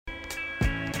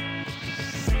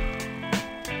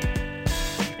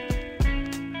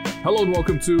Hello and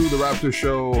welcome to the Raptors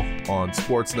show on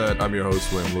Sportsnet. I'm your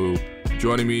host, Wayne Liu.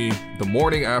 Joining me the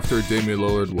morning after Damian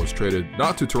Lillard was traded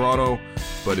not to Toronto,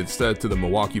 but instead to the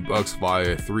Milwaukee Bucks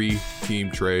via a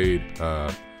 3-team trade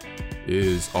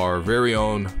is our very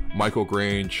own Michael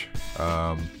Grange.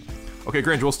 Okay,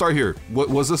 Grange, we'll start here.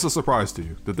 Was this a surprise to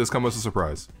you? Did this come as a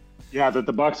surprise? Yeah, that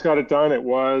the Bucks got it done, it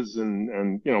was,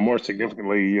 and more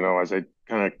significantly, as I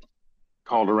kind of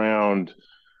called around,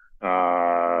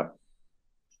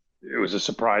 it was a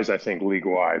surprise, I think,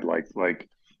 league-wide. Like I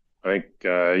think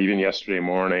even yesterday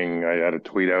morning, I had a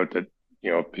tweet out that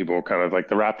people were kind of like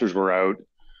the Raptors were out,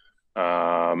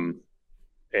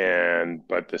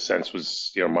 but the sense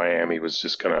was Miami was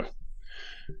just gonna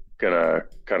kind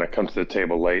of come to the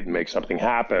table late and make something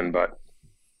happen, but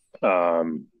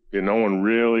no one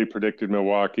really predicted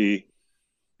Milwaukee,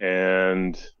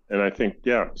 and I think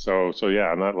so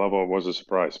on that level it was a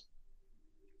surprise.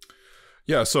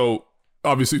 Yeah, so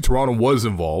obviously Toronto was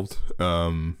involved,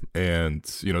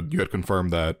 and you had confirmed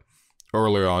that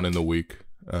earlier on in the week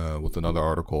with another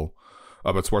article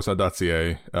up at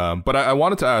Sportsnet.ca. But I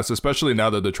wanted to ask, especially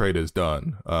now that the trade is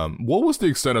done, what was the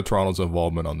extent of Toronto's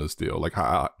involvement on this deal? Like,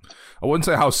 I wouldn't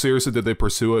say how seriously did they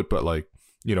pursue it, but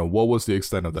what was the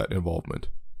extent of that involvement?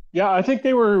 Yeah, I think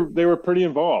they were pretty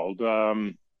involved.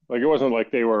 It wasn't like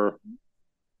they were,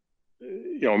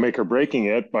 make or breaking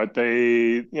it, but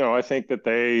they, I think that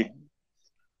they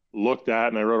looked at,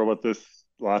 and I wrote about this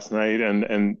last night,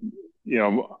 and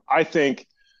I think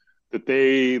that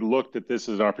they looked at this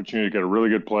as an opportunity to get a really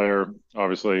good player,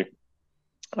 obviously,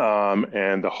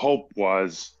 and the hope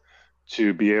was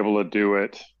to be able to do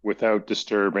it without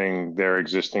disturbing their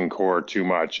existing core too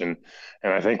much. And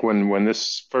I think when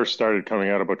this first started coming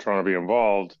out about Toronto being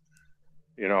involved,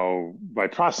 by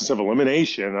process of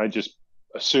elimination, I just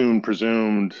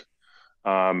presumed,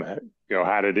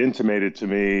 had it intimated to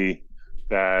me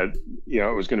that,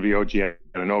 it was going to be OG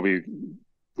Anunoby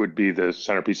would be the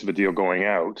centerpiece of a deal going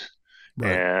out.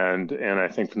 Right. And I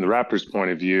think from the Raptors'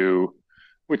 point of view,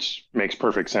 which makes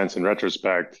perfect sense in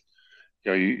retrospect,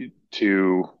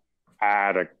 to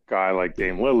add a guy like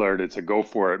Dame Lillard, it's a go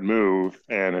for it move.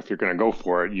 And if you're going to go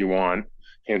for it, you want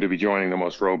him to be joining the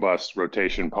most robust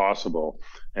rotation possible.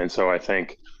 And so I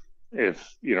think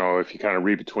if you kind of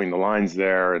read between the lines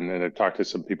there, and then I've talked to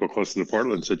some people close to the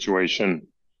Portland situation,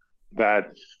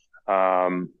 that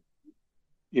Toronto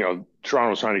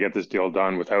was trying to get this deal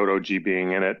done without OG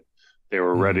being in it. They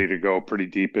were ready to go pretty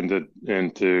deep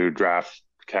into draft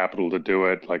capital to do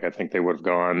it. Like, I think they would have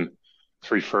gone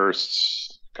 3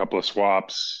 firsts, a couple of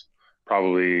swaps,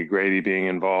 probably Grady being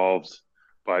involved,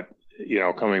 but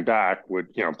coming back would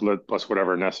plus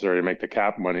whatever necessary to make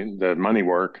the money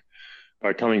work.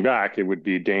 But coming back, it would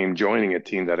be Dame joining a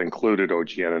team that included OG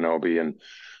Anunoby, and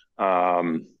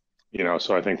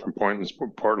so I think from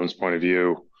Portland's point of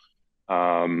view,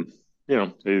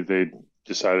 they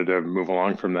decided to move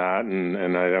along from that,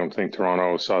 and I don't think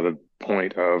Toronto saw the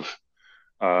point of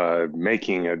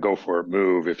making a go for it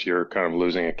move if you're kind of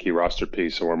losing a key roster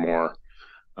piece or more.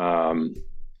 When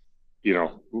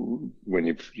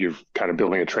you're kind of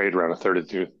building a trade around a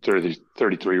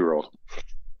 33-year-old.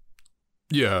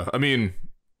 Yeah, I mean,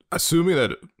 assuming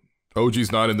that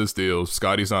OG's not in this deal,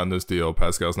 Scotty's not in this deal,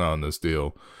 Pascal's not in this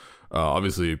deal.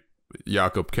 Obviously,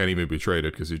 Jakob can't even be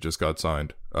traded because he just got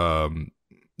signed.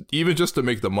 Even just to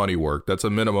make the money work, that's a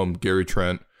minimum Gary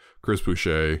Trent, Chris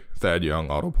Boucher, Thad Young,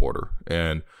 Otto Porter.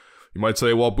 And you might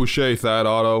say, well, Boucher, Thad,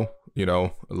 Otto,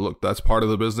 look, that's part of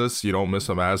the business. You don't miss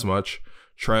them as much.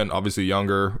 Trent, obviously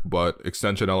younger, but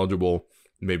extension eligible.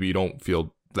 Maybe you don't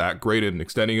feel that great in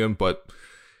extending him, but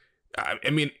I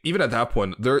mean, even at that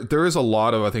point, there is a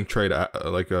lot of, I think, trade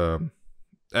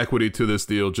equity to this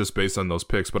deal just based on those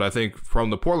picks. But I think from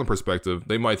the Portland perspective,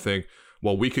 they might think,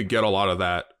 well, we could get a lot of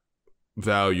that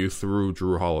value through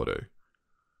Drew Holiday.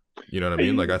 You know what I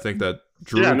mean? Like, I think that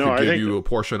Drew could give you a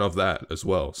portion of that as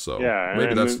well. So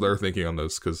maybe that's their thinking on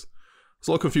this, because I was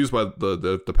a little confused by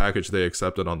the package they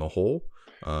accepted on the whole,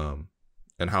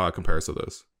 and how it compares to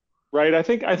this. Right. I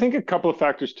think a couple of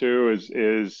factors too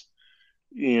is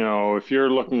if you're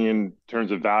looking in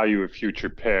terms of value of future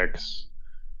picks,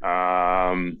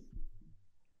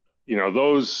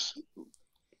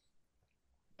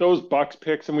 those Bucks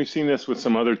picks, and we've seen this with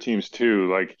some other teams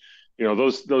too, like,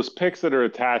 those picks that are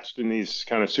attached in these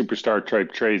kind of superstar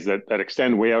type trades that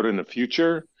extend way out in the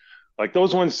future, like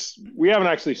those ones, we haven't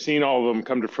actually seen all of them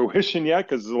come to fruition yet,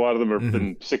 because a lot of them have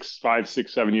been 5,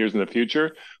 6, 7 years in the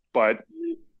future, but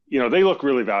they look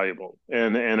really valuable.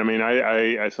 And I mean,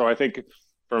 so I think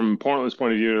from Portland's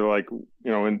point of view, like,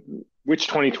 in which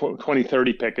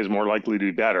 2030 pick is more likely to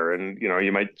be better? And,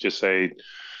 you might just say,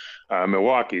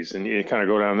 Milwaukee's, and you kind of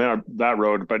go down that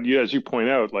road. But as you point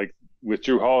out, like with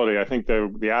Drew Holiday, I think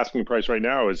the asking price right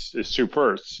now is 2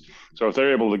 firsts. So if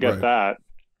they're able to get Right.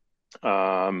 that,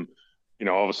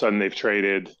 all of a sudden they've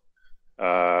traded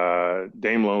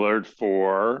Dame Lillard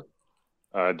for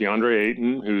DeAndre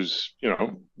Ayton, who's,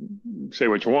 say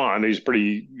what you want, he's a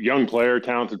pretty young player,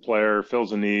 talented player,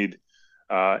 fills a need,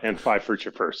 and 5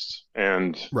 future firsts.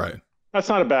 And Right. that's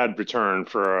not a bad return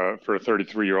for a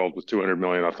 33-year-old with $200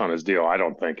 million left on his deal, I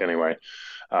don't think, anyway.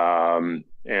 And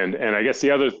I guess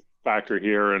the other factor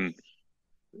here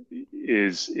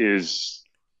is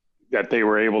that they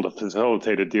were able to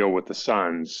facilitate a deal with the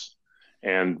Suns,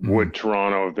 and would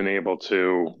Toronto have been able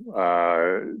to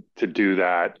do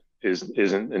that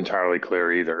isn't entirely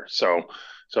clear either. So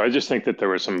I just think that there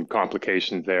were some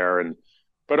complications there,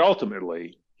 but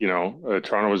ultimately,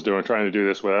 Toronto was trying to do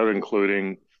this without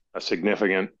including a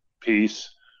significant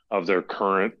piece of their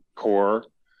current core,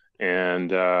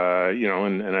 and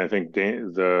and I think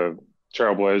the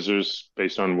Trailblazers,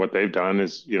 based on what they've done,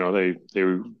 is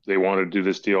they wanted to do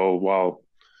this deal while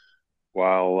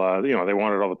they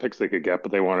wanted all the picks they could get,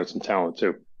 but they wanted some talent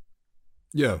too.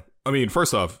 Yeah, I mean,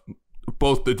 first off,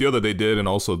 both the deal that they did and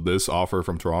also this offer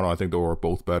from Toronto, I think they were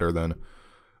both better than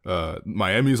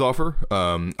Miami's offer.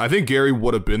 I think Gary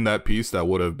would have been that piece that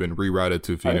would have been rerouted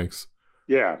to Phoenix.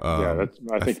 I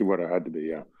think it would have had to be,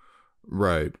 yeah.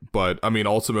 Right, but I mean,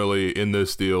 ultimately in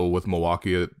this deal with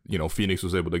Milwaukee, Phoenix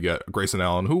was able to get Grayson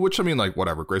Allen, which I mean, like,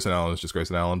 whatever, Grayson Allen is just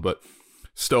Grayson Allen, but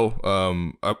still,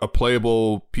 a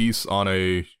playable piece on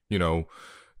a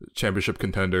championship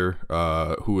contender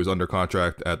who is under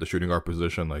contract at the shooting guard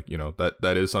position. Like,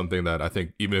 that is something that I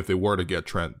think even if they were to get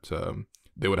Trent,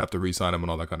 they would have to re-sign him and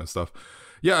all that kind of stuff.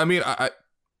 Yeah, I mean,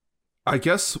 I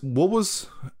guess what was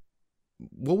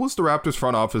the Raptors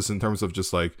front office in terms of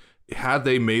just like, had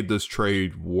they made this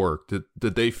trade work,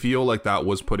 did they feel like that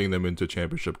was putting them into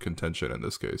championship contention in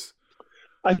this case?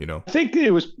 I think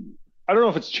it was. I don't know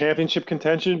if it's championship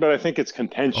contention, but I think it's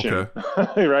contention,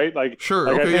 okay. Right? Like,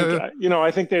 sure. Like okay, I think,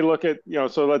 I think they look at,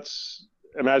 so let's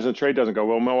imagine the trade doesn't go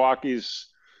well. Milwaukee's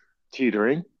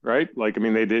teetering, right? Like, I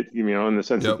mean, they did, in the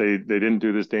sense that they didn't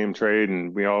do this Dame trade,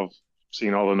 and we all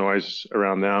seen all the noise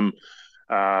around them.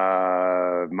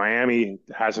 Miami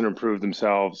hasn't improved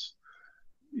themselves.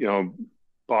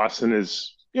 Boston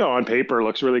is, on paper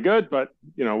looks really good, but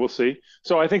we'll see.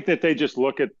 So I think that they just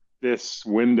look at this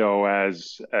window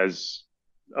as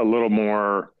a little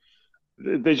more.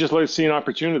 They just see an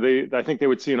opportunity. I think they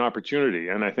would see an opportunity,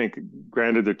 and I think,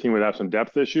 granted, their team would have some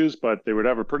depth issues, but they would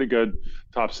have a pretty good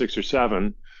top 6 or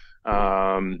 7.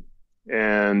 And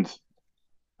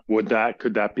could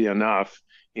that be enough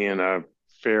in a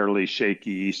fairly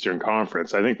shaky Eastern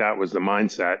Conference? I think that was the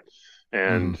mindset.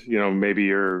 And maybe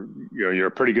you're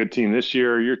a pretty good team this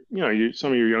year.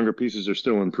 Some of your younger pieces are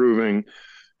still improving,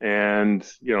 and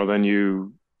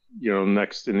then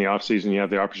next in the offseason, you have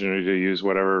the opportunity to use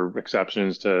whatever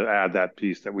exceptions to add that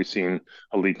piece that we've seen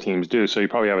elite teams do. So you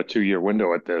probably have a 2-year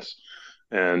window at this,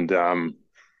 and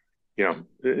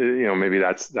maybe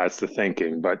that's the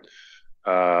thinking. But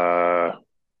so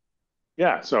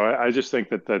I just think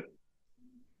that.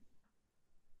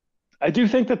 I do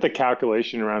think that the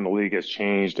calculation around the league has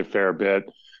changed a fair bit.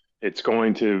 It's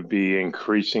going to be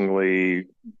increasingly,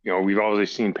 we've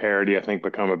always seen parity, I think,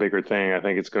 become a bigger thing. I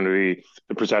think it's going to be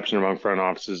the perception among front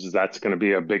offices is that's going to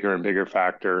be a bigger and bigger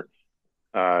factor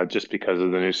just because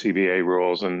of the new CBA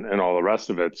rules and all the rest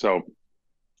of it. So,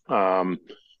 I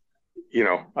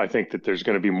think that there's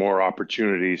going to be more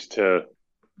opportunities to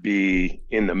be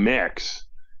in the mix,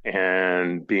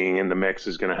 and being in the mix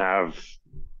is going to have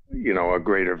a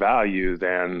greater value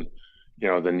than,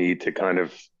 the need to kind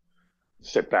of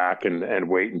sit back and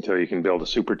wait until you can build a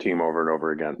super team over and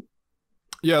over again.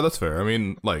 Yeah, that's fair. I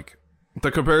mean, like, the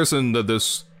comparison that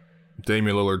this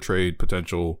Damian Lillard trade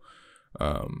potential,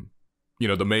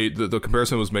 the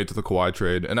comparison was made to the Kawhi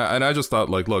trade. And I just thought,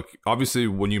 like, look, obviously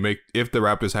if the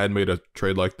Raptors had made a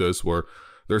trade like this where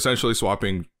they're essentially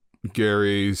swapping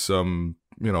Gary, some,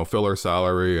 filler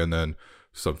salary, and then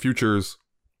some futures,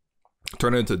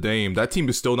 turn it into Dame, that team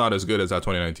is still not as good as that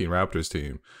 2019 Raptors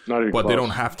team. Not even but close. They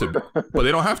don't have to. But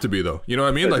they don't have to be, though. You know what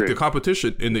I mean? Like, the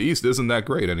competition in the East isn't that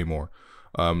great anymore.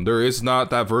 There is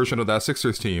not that version of that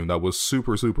Sixers team that was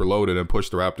super, super loaded and pushed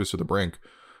the Raptors to the brink.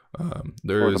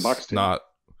 There is not,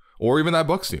 or even that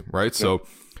Bucks team, right? Yeah. So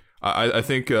I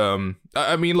think,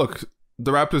 I mean, look,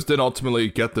 the Raptors did ultimately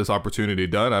get this opportunity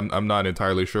done. I'm not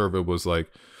entirely sure if it was like,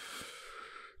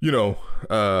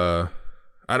 I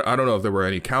don't know if there were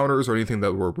any counters or anything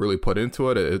that were really put into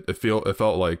it. It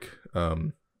felt like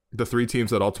the 3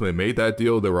 teams that ultimately made that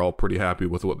deal, they were all pretty happy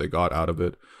with what they got out of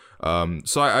it.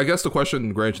 So I guess the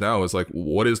question, Grange, now is like,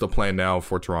 what is the plan now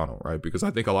for Toronto, right? Because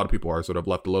I think a lot of people are sort of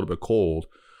left a little bit cold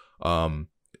um,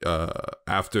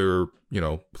 after,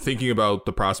 thinking about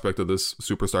the prospect of this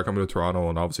superstar coming to Toronto,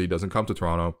 and obviously he doesn't come to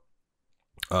Toronto.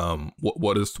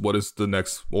 What is the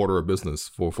next order of business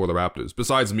for the Raptors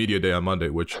besides media day on Monday,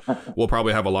 which we'll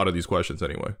probably have a lot of these questions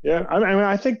anyway. Yeah, I mean,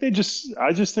 I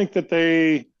just think that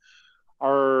they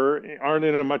aren't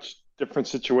in a much different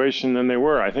situation than they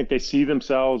were. I think they see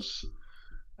themselves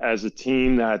as a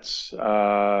team that's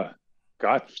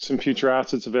got some future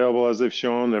assets available, as they've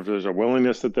shown. There's a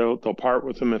willingness that they'll part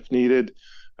with them if needed.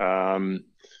 Um,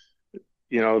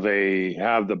 they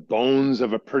have the bones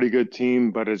of a pretty good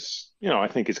team, but I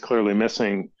think it's clearly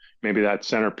missing maybe that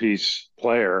centerpiece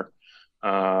player.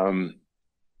 Because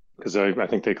I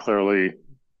think they clearly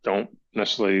don't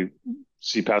necessarily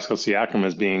see Pascal Siakam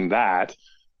as being that.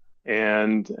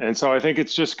 And so I think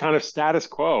it's just kind of status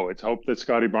quo. It's hope that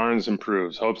Scotty Barnes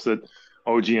improves, hopes that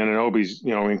OG Anunoby's,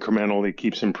 incrementally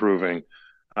keeps improving.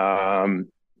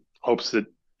 Hopes that,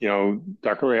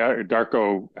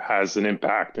 Darko has an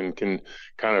impact and can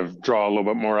kind of draw a little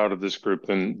bit more out of this group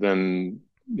than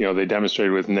they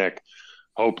demonstrated with Nick.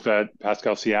 Hope that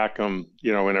Pascal Siakam,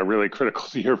 in a really critical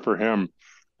year for him,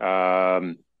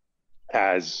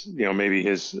 has maybe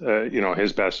his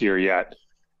best year yet,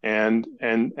 and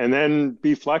then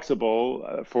be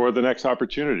flexible for the next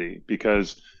opportunity,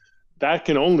 because that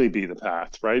can only be the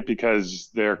path, right? Because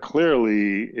there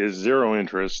clearly is zero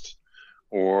interest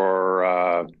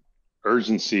or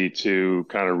urgency to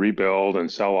kind of rebuild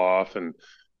and sell off, and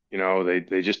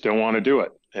they just don't want to do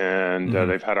it, and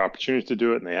they've had opportunities to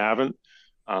do it and they haven't.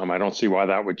 I don't see why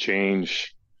that would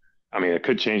change. I mean, it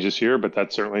could change this year, but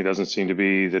that certainly doesn't seem to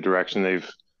be the direction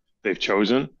they've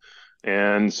chosen.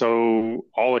 And so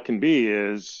all it can be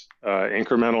is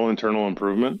incremental internal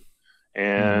improvement,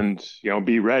 and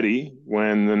be ready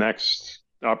when the next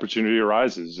opportunity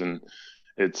arises. And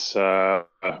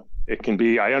it can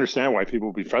be. I understand why people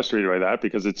will be frustrated by that,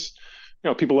 because it's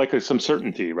people like some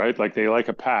certainty, right? Like they like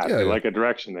a path, they like a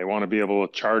direction, they want to be able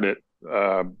to chart it,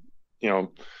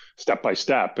 step by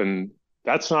step, and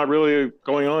that's not really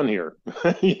going on here.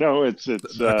 It's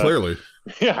Clearly,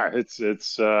 yeah, it's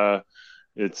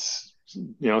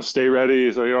stay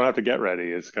ready so you don't have to get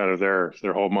ready. It's kind of their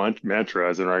whole mantra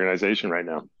as an organization right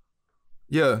now.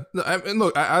 Yeah, and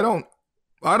look, I don't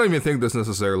even think this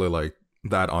necessarily like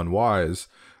that unwise.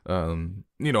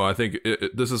 I think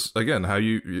this is again how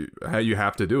you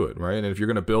have to do it, right? And if you're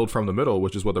going to build from the middle,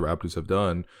 which is what the Raptors have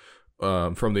done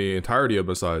from the entirety of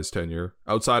Masai's tenure,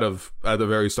 outside of at the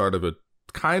very start of it,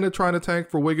 kind of trying to tank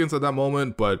for Wiggins at that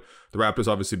moment, but the Raptors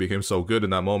obviously became so good in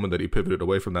that moment that he pivoted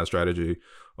away from that strategy.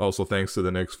 Also, thanks to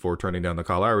the Knicks for turning down the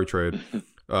Kyle Lowry trade.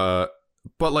 But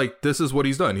like, this is what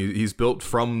he's done. He's built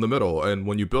from the middle, and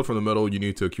when you build from the middle, you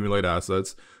need to accumulate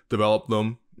assets, develop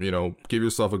them. Give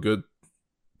yourself a good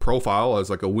profile as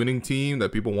like a winning team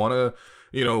that people want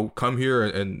to, come here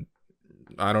and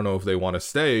I don't know if they want to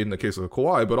stay in the case of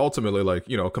Kawhi, but ultimately like,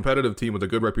 a competitive team with a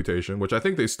good reputation, which I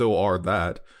think they still are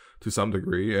that to some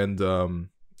degree. And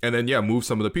then, move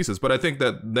some of the pieces. But I think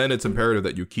that then it's imperative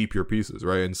that you keep your pieces,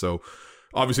 right? And so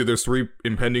obviously there's 3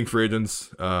 impending free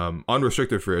agents,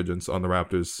 unrestricted free agents on the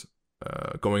Raptors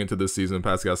going into this season: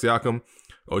 Pascal Siakam,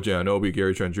 OG Anunoby,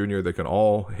 Gary Trent Jr. They can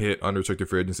all hit unrestricted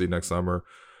free agency next summer.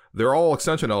 They're all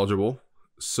extension eligible,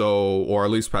 so, or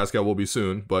at least Pascal will be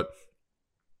soon. But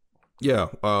yeah,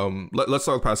 let's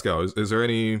start with Pascal. Is there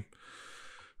any?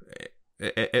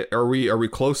 Are we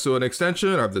close to an extension?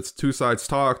 Or have the two sides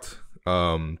talked?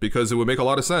 Because it would make a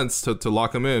lot of sense to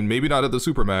lock him in. Maybe not at the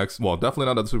Supermax. Well,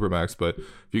 definitely not at the Supermax. But if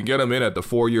you can get him in at the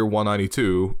 4-year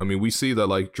 192, I mean, we see that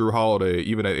like Drew Holiday,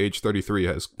 even at age 33,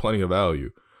 has plenty of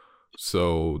value.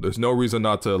 So there's no reason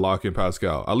not to lock in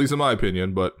Pascal, at least in my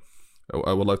opinion. But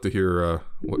I would like to hear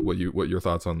what your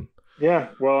thoughts on. Yeah,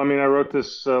 well, I mean, I wrote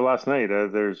this last night.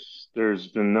 There's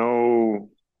been no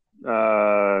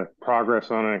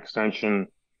progress on an extension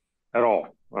at all.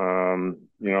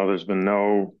 There's been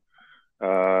no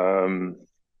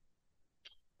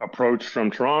approach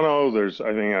from Toronto.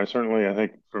 I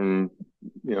think from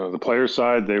the players'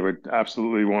 side, they would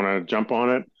absolutely want to jump on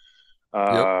it.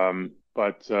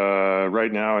 But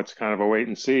right now, it's kind of a wait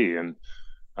and see. And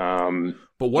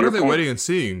but what are they waiting and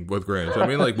seeing with Grange? I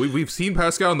mean, like we've seen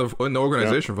Pascal in the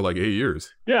organization for like 8 years.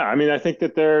 Yeah, I mean, I think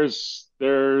that there's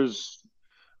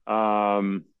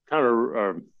kind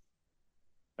of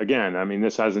again, I mean,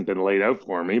 this hasn't been laid out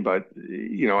for me, but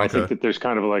I think that there's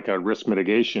kind of like a risk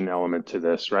mitigation element to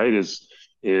this, right? Is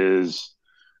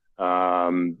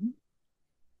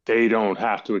they don't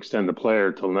have to extend the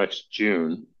player till next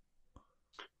June,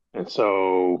 and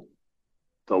so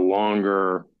the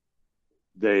longer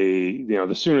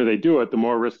the sooner they do it, the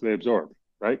more risk they absorb,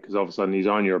 right? Because all of a sudden he's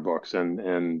on your books, and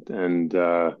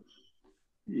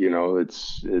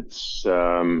it's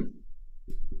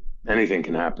anything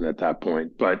can happen at that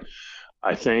point. But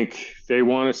I think they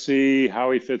want to see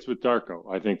how he fits with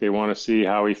Darko. I think they want to see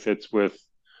how he fits with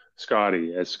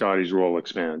Scotty as Scotty's role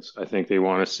expands. I think they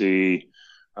want to see,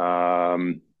 how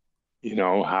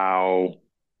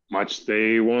much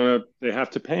they have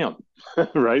to pay him,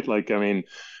 right? Like, I mean,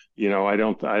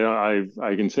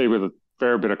 I can say with a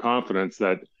fair bit of confidence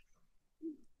that,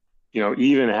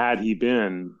 even had he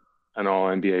been an All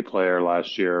NBA player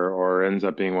last year or ends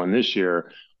up being one this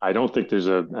year, I don't think there's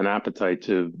an appetite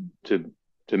to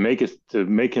make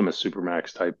him a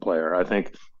supermax type player. I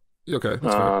think, Okay,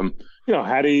 that's fair.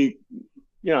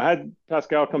 had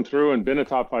Pascal come through and been a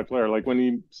top five player, like when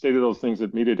he stated those things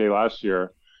at media day last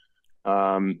year,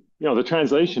 the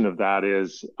translation of that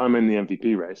is I'm in the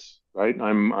MVP race, right?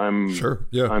 Sure.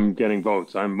 Yeah. I'm getting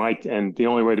votes. And the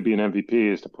only way to be an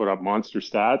MVP is to put up monster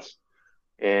stats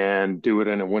and do it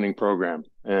in a winning program.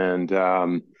 And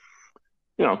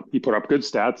he put up good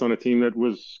stats on a team that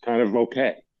was kind of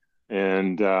okay.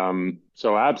 And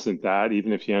so absent that,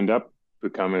 even if you end up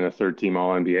becoming a third team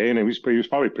All NBA, and he was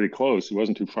probably pretty close. He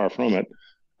wasn't too far from it.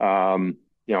 I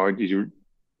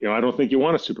don't think you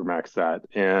want to supermax that.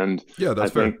 And Yeah,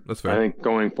 that's fair. That's fair. I think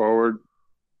going forward,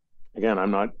 again, I'm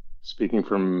not speaking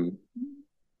from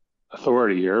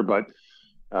authority here, but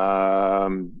I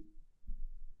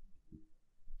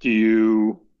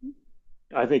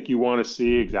think you want to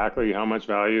see exactly how much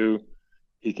value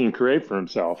he can create for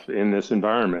himself in this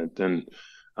environment. And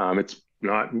it's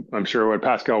not, I'm sure, what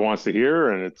Pascal wants to hear,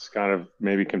 and it's kind of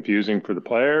maybe confusing for the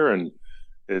player, and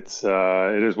it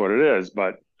is what it is.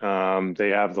 But they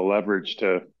have the leverage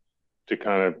to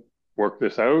kind of work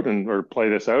this out or play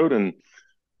this out, and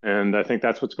I think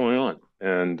that's what's going on.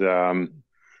 And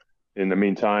in the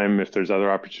meantime, if there's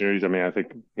other opportunities, I mean, I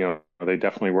think they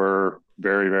definitely were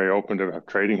very, very open to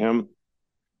trading him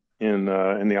in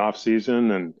the off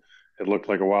season, and it looked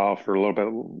like a while for a little bit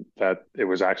that it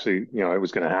was actually it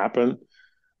was going to happen.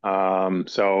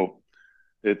 So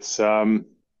it's my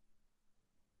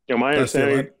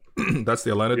understanding. That's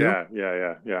the Atlanta deal.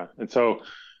 Yeah. And so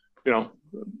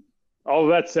all of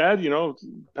that said,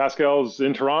 Pascal's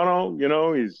in Toronto.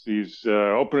 He's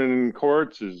opening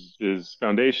courts. His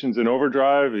foundation's in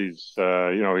overdrive. He's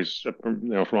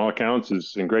from all accounts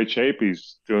is in great shape.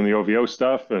 He's doing the OVO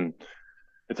stuff, and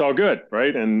it's all good,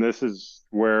 right? And this is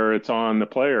where it's on the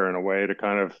player in a way to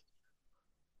kind of,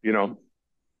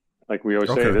 like we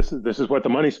always say, this is what the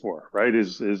money's for, right?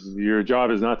 Is your job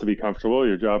is not to be comfortable.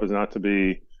 Your job is not to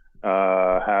be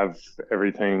have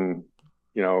everything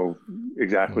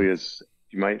exactly as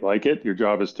you might like it. Your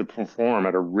job is to perform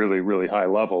at a really, really high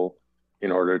level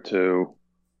in order to,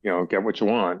 get what you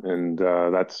want. And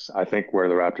that's, I think, where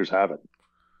the Raptors have it.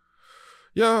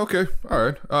 Yeah. Okay. All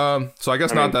right. So I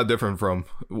guess not that different from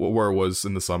where it was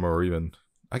in the summer, or even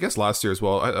I guess last year as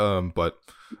well.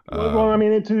 I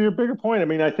mean, to your bigger point, I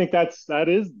mean, I think that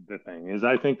is the thing. Is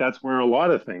I think that's where a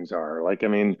lot of things are. Like, I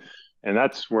mean, and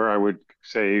that's where I would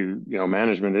say,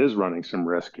 management is running some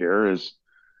risk here. Is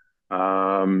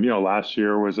last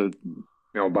year was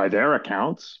by their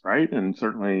accounts, right, and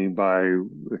certainly by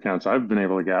the accounts I've been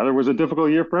able to gather, was a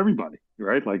difficult year for everybody,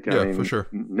 right? Like, I mean, for sure.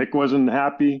 Nick wasn't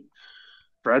happy.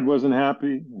 Fred wasn't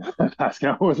happy.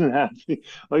 Pascal wasn't happy.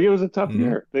 Like, it was a tough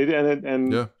year. They did,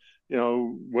 and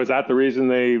was that the reason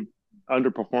they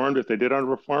underperformed? If they did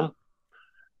underperform,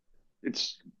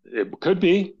 it could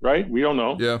be, right? We don't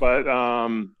know. Yeah. But I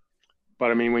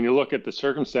mean, when you look at the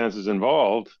circumstances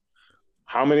involved,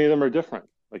 how many of them are different?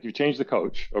 Like, you changed the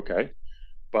coach, okay,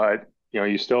 but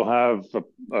you still have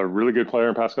a really good player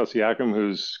in Pascal Siakam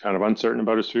who's kind of uncertain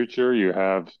about his future. You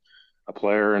have a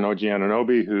player in OG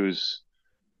Anunoby who's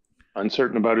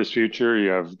uncertain about his future.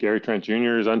 You have Gary Trent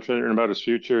Jr. is uncertain about his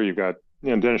future. You've got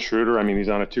Dennis Schroeder. I mean, he's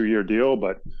on a 2-year deal,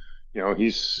 but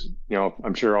he's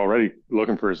I'm sure already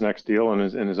looking for his next deal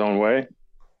in his own way.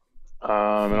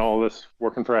 And all this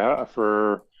working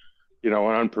for an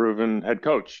unproven head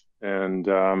coach, and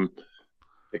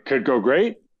it could go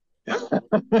great,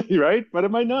 right? But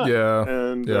it might not. Yeah.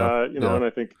 And and I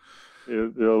think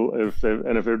if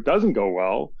it doesn't go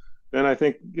well, then I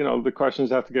think the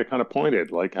questions have to get kind of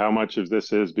pointed. Like, how much of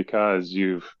this is because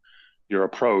your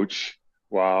approach,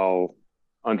 while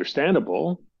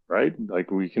understandable, right?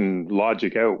 Like, we can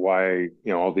logic out why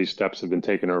all these steps have been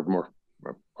taken or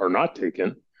not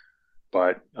taken,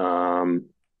 but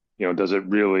does it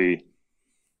really?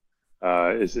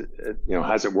 Has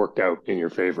it worked out in your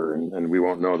favor? And we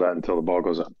won't know that until the ball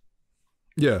goes up.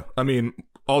 Yeah, I mean,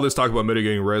 all this talk about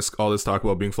mitigating risk, all this talk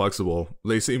about being flexible,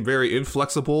 they seem very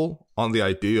inflexible on the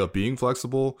idea of being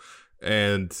flexible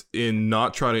and in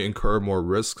not trying to incur more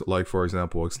risk, like, for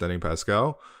example, extending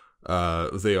Pascal.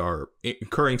 They are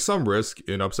incurring some risk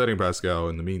in upsetting Pascal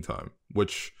in the meantime,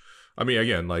 which, I mean,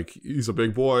 again, like, he's a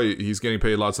big boy. He's getting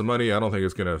paid lots of money. I don't think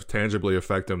it's going to tangibly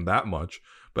affect him that much.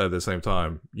 But at the same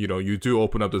time, you do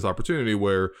open up this opportunity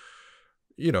where,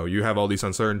 you have all these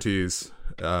uncertainties.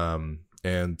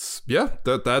 And yeah,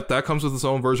 that comes with its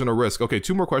own version of risk. Okay,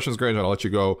 2 more questions, Grange, and I'll let you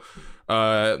go.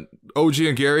 OG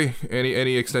and Gary,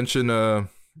 any extension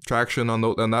traction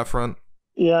on that front?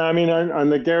 Yeah, I mean, on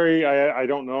the Gary, I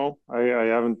don't know. I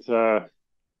haven't.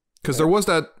 Because there was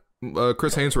that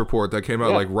Chris Haynes report that came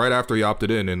out like right after he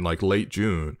opted in like late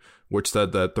June, which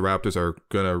said that the Raptors are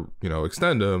gonna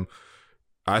extend him.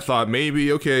 I thought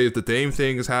maybe, okay, if the Dame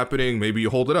thing is happening, maybe you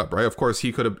hold it up, right? Of course,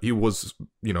 he was,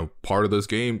 part of this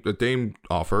game, the Dame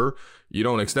offer. You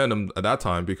don't extend him at that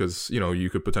time because, you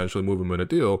could potentially move him in a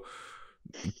deal.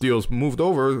 Deals moved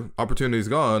over, opportunity's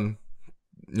gone.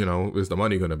 Is the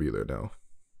money going to be there now?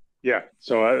 Yeah.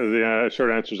 So the short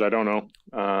answer is I don't know.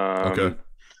 Okay.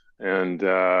 And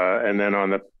then on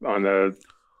the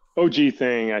OG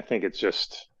thing, I think it's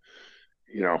just,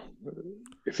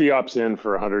 if he opts in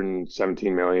for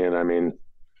 117 million, I mean,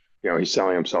 he's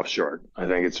selling himself short. I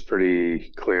think it's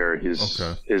pretty clear his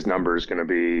number is going to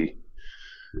be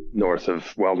north of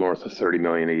 30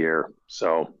 million a year.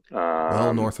 So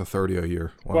north of 30 a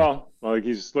year. Wow. Well, like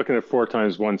he's looking at 4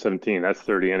 times 117. That's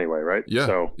 30 anyway, right? Yeah.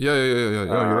 So yeah.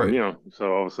 You're right.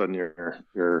 So all of a sudden you're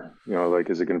like,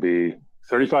 is it going to be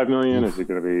 35 million? Oof. Is it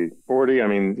going to be 40? I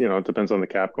mean, it depends on the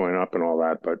cap going up and all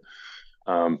that, but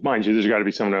mind you, there's got to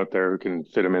be someone out there who can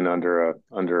fit him in under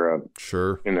a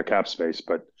sure in their cap space,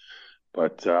 but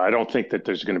I don't think that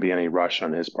there's going to be any rush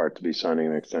on his part to be signing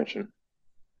an extension.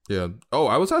 Yeah. Oh,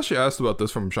 I was actually asked about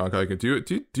this from Sean Kuyken.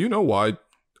 Do you know why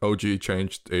OG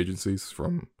changed agencies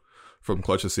from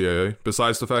Clutch to CAA?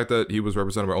 Besides the fact that he was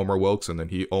represented by Omar Wilkes and then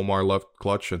Omar left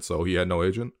Clutch and so he had no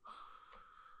agent.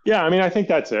 Yeah, I mean, I think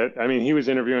that's it. I mean, he was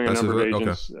interviewing a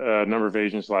number of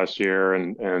agents last year,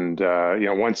 and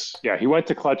he went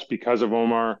to Clutch because of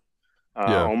Omar.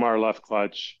 Omar left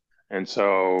Clutch, and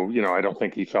so I don't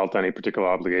think he felt any particular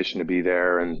obligation to be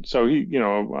there, and so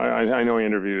I know he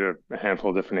interviewed a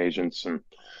handful of different agents, and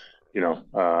so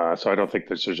I don't think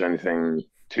there's anything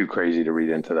too crazy to read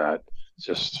into that. It's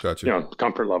just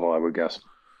comfort level, I would guess.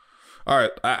 All right,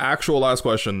 actual last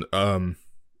question.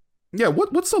 Yeah,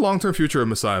 what's the long-term future of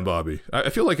Masai and Bobby? I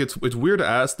feel like it's weird to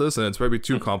ask this, and it's maybe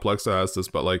too complex to ask this,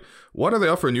 but like, what are they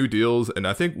up for new deals? And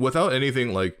I think without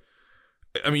anything like,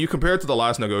 I mean, you compare it to the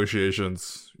last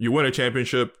negotiations, you win a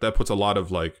championship, that puts a lot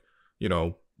of like,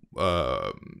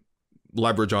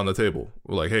 leverage on the table.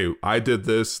 We're like, hey, I did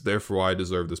this, therefore I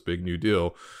deserve this big new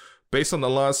deal. Based on the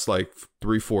last like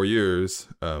 3-4 years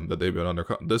that they've been under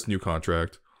this new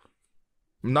contract,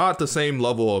 not the same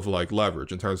level of like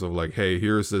leverage in terms of like, hey,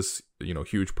 here's this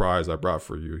huge prize I brought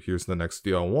for you, here's the next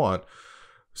deal I want.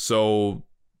 So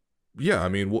yeah, I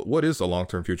mean, what is the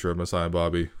long-term future of Masai and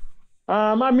Bobby?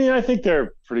 I mean, I think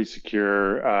they're pretty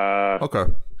secure.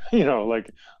 Okay.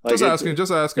 Like just asking.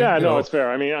 Yeah, no, it's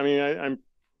fair. I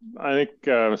think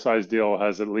Masai's deal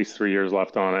has at least 3 years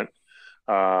left on it.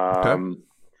 Okay.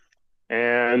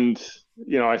 And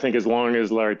I think as long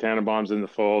as Larry Tannenbaum's in the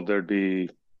fold, there'd be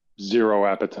zero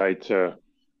appetite to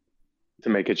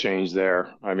make a change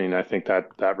there. I mean, I think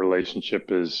that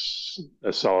relationship is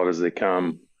as solid as they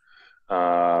come.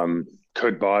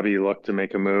 Could Bobby look to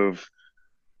make a move?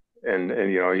 And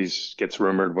gets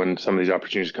rumored when some of these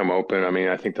opportunities come open. I mean,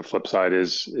 I think the flip side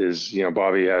is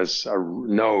Bobby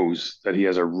knows that he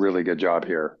has a really good job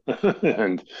here,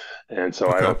 and so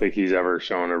okay. I don't think he's ever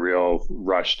shown a real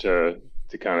rush to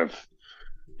kind of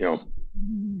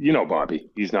Bobby.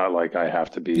 He's not like I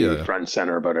have to be front and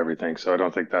center about everything. So I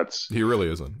don't think he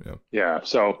really isn't. Yeah. Yeah.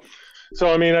 So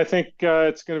I mean, I think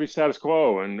it's going to be status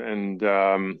quo, and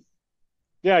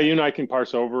you and I can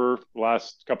parse over the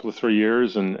last couple of 3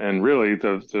 years, and really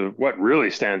the what really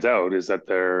stands out is that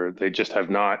they just have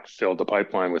not filled the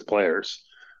pipeline with players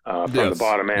from the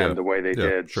bottom end the way they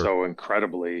did so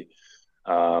incredibly.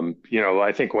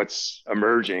 I think what's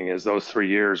emerging is those 3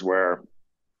 years where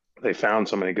they found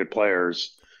so many good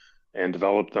players and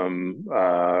developed them.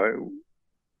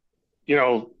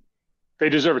 They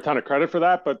deserve a ton of credit for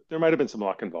that, but there might have been some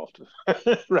luck involved,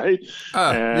 right?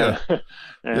 And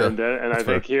I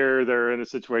think here they're in a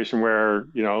situation where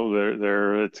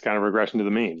they're it's kind of regression to the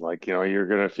mean. Like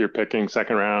if you're picking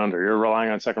second round or you're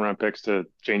relying on second round picks to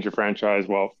change your franchise,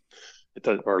 well, it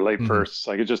does, or late firsts,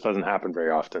 like it just doesn't happen very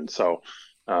often. So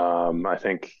I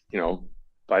think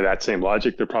by that same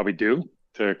logic, they're probably due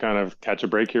to kind of catch a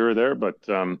break here or there. But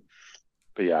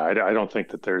yeah, I don't think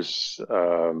that there's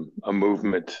a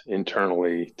movement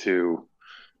internally to,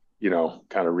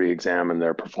 kind of re-examine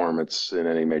their performance in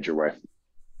any major way.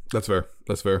 That's fair.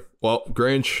 That's fair. Well,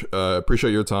 Grange,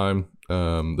 appreciate your time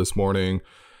this morning.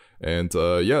 And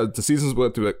yeah, the season's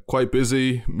quite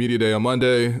busy. Media day on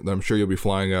Monday. I'm sure you'll be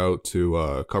flying out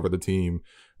to cover the team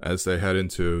as they head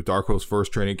into Darko's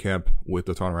first training camp with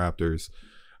the Toronto Raptors.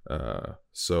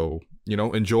 So,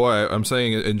 enjoy. I'm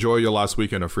saying enjoy your last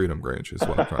weekend of freedom, Grange, is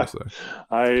what I'm trying to say.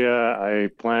 I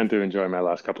plan to enjoy my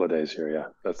last couple of days here. Yeah,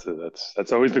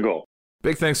 that's always the goal.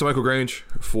 Big thanks to Michael Grange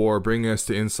for bringing us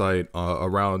to insight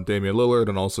around Damian Lillard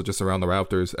and also just around the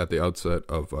Raptors at the outset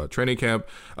of training camp.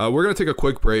 We're going to take a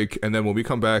quick break, and then when we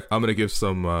come back, I'm going to give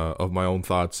some of my own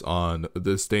thoughts on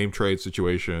this Dame trade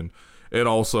situation and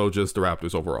also just the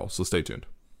Raptors overall. So stay tuned.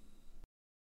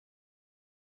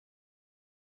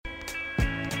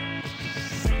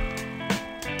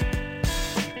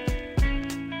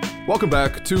 Welcome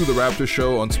back to the Raptors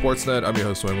Show on Sportsnet. I'm your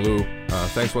host, Wayne Liu.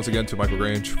 Thanks once again to Michael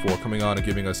Grange for coming on and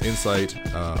giving us insight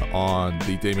on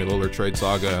the Damian Lillard trade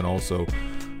saga and also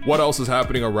what else is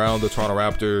happening around the Toronto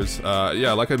Raptors.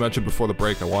 Yeah, like I mentioned before the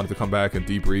break, I wanted to come back and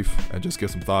debrief and just get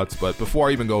some thoughts. But before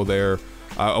I even go there,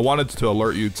 I wanted to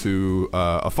alert you to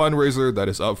a fundraiser that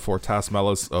is up for Tas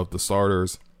Melas of the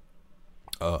Starters.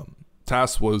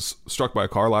 Tas was struck by a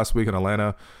car last week in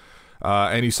Atlanta.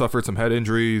 And he suffered some head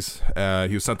injuries.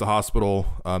 He was sent to hospital.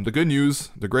 The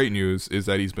great news is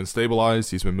that he's been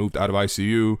stabilized. He's been moved out of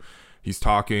ICU. He's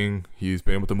talking. He's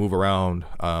been able to move around,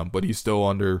 but he's still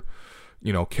under,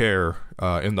 care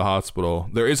in the hospital.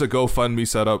 There is a GoFundMe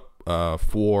set up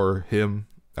for him.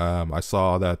 I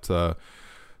saw that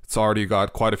it's already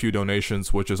got quite a few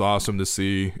donations, which is awesome to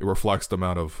see. It reflects the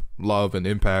amount of love and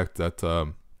impact that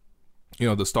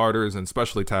the Starters and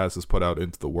especially Taz has put out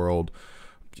into the world.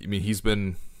 I mean, he's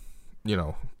been,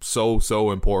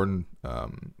 so important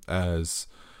as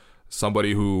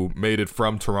somebody who made it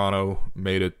from Toronto,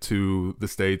 made it to the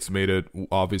States, made it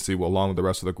obviously along with the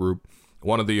rest of the group.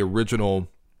 One of the original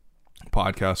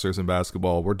podcasters in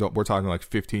basketball. We're talking like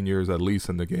 15 years at least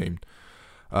in the game.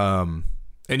 And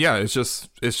yeah, it's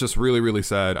just really, really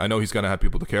sad. I know he's going to have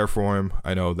people to care for him.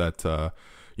 I know that,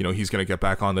 he's going to get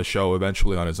back on the show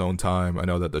eventually on his own time. I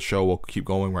know that the show will keep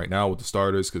going right now with the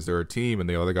Starters because they're a team and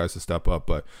the other guys to step up.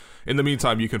 But in the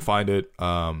meantime, you can find it.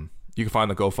 You can find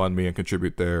the GoFundMe and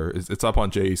contribute there. It's up on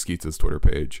J.E. Skeets' Twitter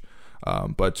page.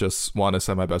 But just want to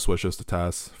send my best wishes to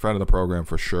Tass, friend of the program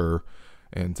for sure.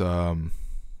 And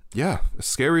yeah,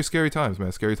 scary times,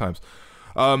 man. Scary times.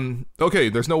 Okay,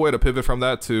 there's no way to pivot from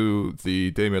that to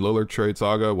the Damian Lillard trade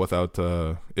saga without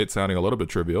it sounding a little bit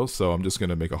trivial, so I'm just going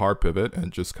to make a hard pivot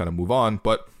and just kind of move on.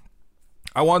 But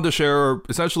I wanted to share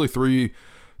essentially 3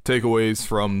 takeaways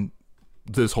from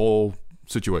this whole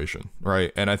situation,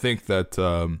 right? And I think that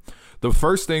the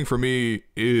first thing for me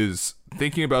is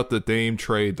thinking about the Dame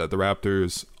trade that the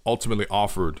Raptors ultimately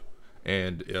offered.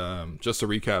 And just to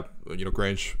recap,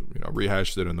 Grange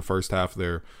rehashed it in the first half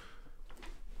there.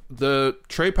 The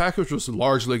trade package was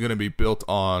largely going to be built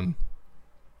on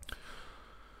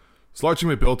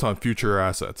future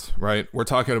assets, right? We're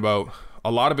talking about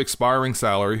a lot of expiring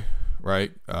salary,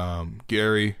 right?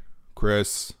 Gary,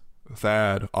 Chris,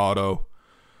 Thad, Otto,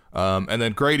 and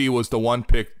then Grady was the one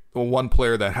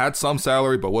player that had some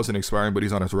salary but wasn't expiring, but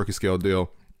he's on his rookie scale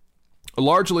deal.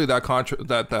 Largely, that contract,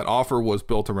 that offer was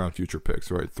built around future picks,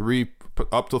 right?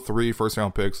 Up to 3 first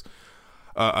round picks,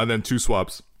 and then 2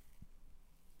 swaps.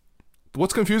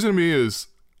 What's confusing to me is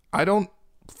I don't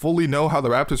fully know how the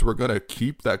Raptors were going to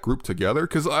keep that group together,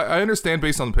 because I understand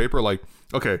based on the paper, like,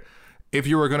 okay, if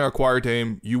you were going to acquire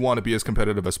Dame, you want to be as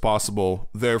competitive as possible.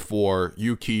 Therefore,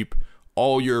 you keep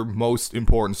all your most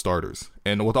important starters.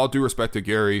 And with all due respect to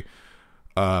Gary,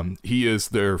 he is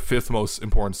their 5th most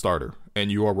important starter. And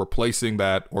you are replacing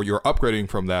that, or you're upgrading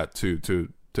from that to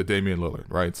Damian Lillard,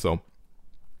 right? So,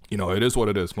 it is what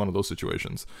it is, one of those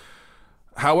situations.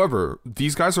 However,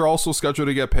 these guys are also scheduled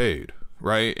to get paid,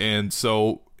 right? And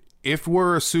so if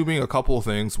we're assuming a couple of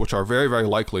things, which are very, very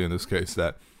likely in this case,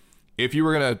 that if you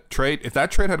were going to trade, if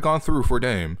that trade had gone through for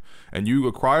Dame and you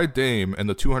acquired Dame and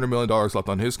the $200 million left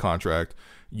on his contract,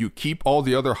 you keep all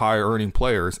the other higher earning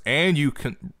players and you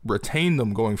can retain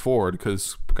them going forward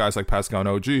because guys like Pascal and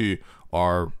OG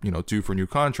are, due for new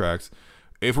contracts.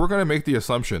 If we're going to make the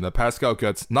assumption that Pascal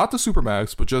gets not the super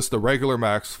max, but just the regular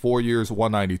max, 4 years,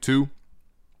 192,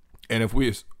 And if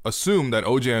we assume that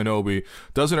OG Anunoby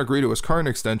doesn't agree to his current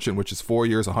extension, which is 4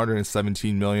 years,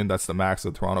 $117 million, that's the max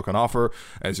that Toronto can offer.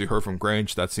 As you heard from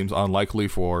Grange, that seems unlikely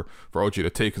for OG to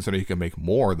take, considering he can make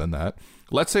more than that.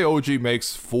 Let's say OG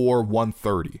makes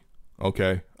 $130.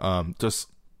 Okay, just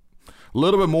a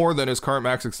little bit more than his current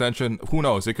max extension. Who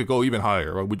knows? It could go even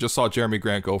higher. We just saw Jeremy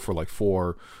Grant go for like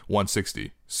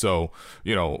 $160. So,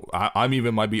 you know, I'm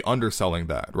even might be underselling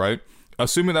that, right?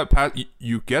 Assuming that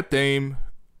you get Dame,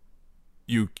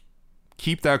 you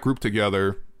keep that group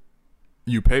together,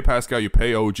 you pay Pascal, you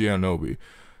pay OG Anunoby.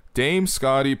 Dame,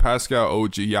 Scotty, Pascal,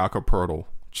 OG, Jakob, Poeltl.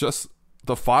 Just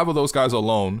the 5 of those guys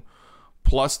alone,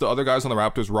 plus the other guys on the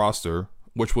Raptors roster,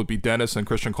 which would be Dennis and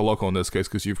Christian Koloko in this case,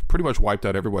 because you've pretty much wiped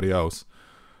out everybody else,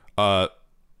 and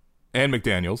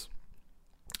McDaniels.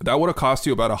 That would have cost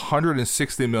you about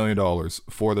 $160 million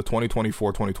for the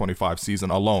 2024-2025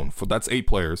 season alone. That's 8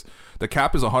 players. The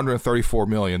cap is $134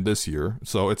 million this year,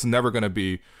 so it's never going to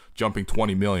be jumping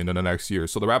 $20 million in the next year.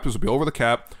 So the Raptors would be over the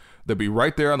cap. They'd be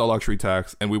right there on the luxury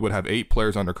tax, and we would have 8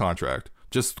 players under contract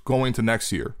just going to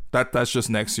next year. That's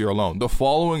just next year alone. The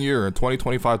following year in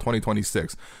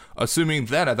 2025-2026, assuming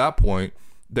then at that point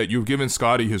that you've given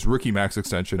Scotty his rookie max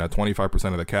extension at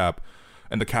 25% of the cap,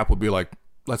 and the cap would be like,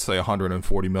 let's say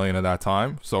 $140 million at that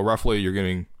time. So roughly you're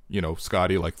giving, you know,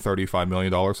 Scotty like $35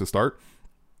 million to start.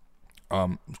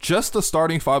 Just the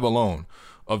starting 5 alone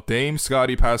of Dame,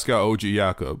 Scotty, Pascal, OG,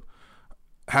 Jakob,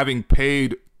 having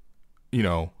paid, you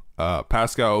know,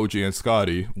 Pascal, OG, and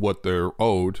Scotty what they're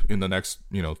owed in the next,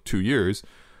 you know, 2 years,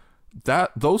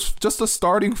 those just the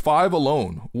starting 5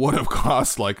 alone would have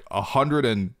cost like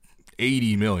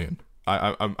 $180 million.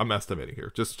 I'm estimating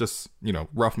here, just you know,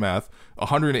 rough math,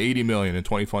 $180 million in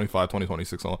 2025,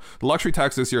 2026 alone. The luxury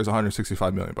tax this year is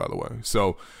 $165 million, by the way.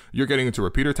 So you're getting into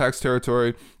repeater tax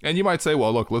territory, and you might say,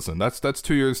 well, look, listen, that's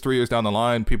 2 years, 3 years down the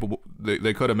line. People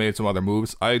they could have made some other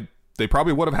moves. They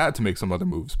probably would have had to make some other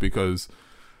moves because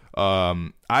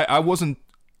I wasn't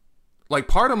like,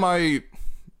 part of my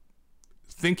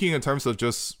thinking in terms of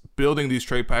just building these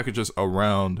trade packages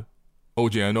around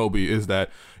OG Anunoby is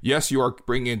that, yes, you are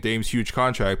bringing in Dame's huge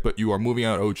contract, but you are moving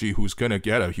out OG, who's going to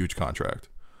get a huge contract,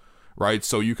 right?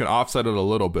 So you can offset it a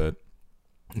little bit,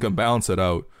 you can balance it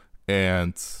out,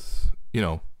 and, you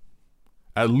know,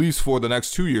 at least for the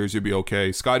next 2 years, you'll be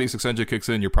okay. Scotty's extension kicks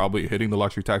in, you're probably hitting the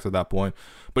luxury tax at that point,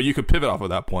 but you could pivot off of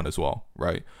that point as well,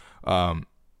 right?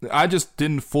 I just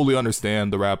didn't fully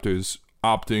understand the Raptors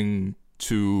opting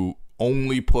to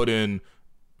only put in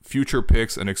future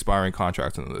picks and expiring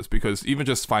contracts into this, because even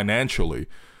just financially,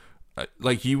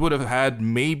 like, you would have had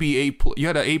maybe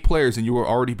 8 players and you would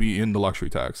already be in the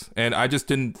luxury tax. And I just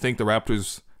didn't think the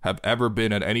Raptors have ever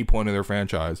been at any point in their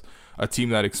franchise a team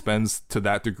that expends to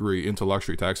that degree into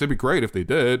luxury tax. It'd be great if they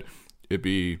did. It'd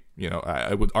be, you know,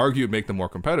 I would argue it'd make them more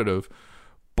competitive.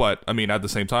 But, I mean, at the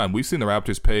same time, we've seen the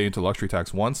Raptors pay into luxury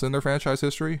tax once in their franchise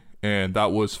history, and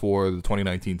that was for the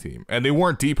 2019 team. And they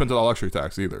weren't deep into the luxury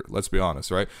tax either, let's be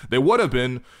honest, right? They would have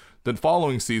been the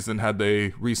following season had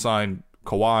they re-signed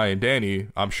Kawhi and Danny.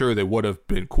 I'm sure they would have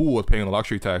been cool with paying the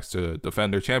luxury tax to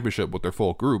defend their championship with their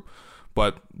full group.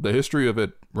 But the history of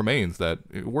it remains that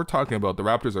we're talking about the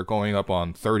Raptors are going up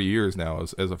on 30 years now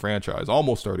as a franchise,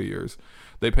 almost 30 years.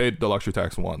 They paid the luxury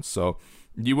tax once, so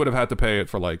you would have had to pay it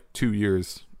for like 2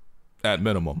 years at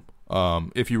minimum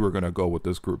if you were going to go with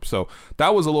this group. So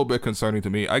that was a little bit concerning to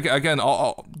me. Again,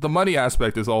 the money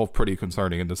aspect is all pretty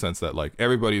concerning in the sense that, like,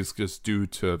 everybody's just due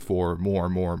for more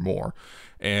and more and more.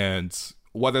 And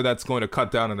whether that's going to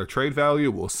cut down on their trade value,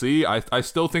 we'll see. I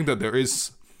still think that there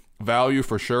is value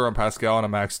for sure on Pascal on a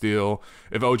max deal.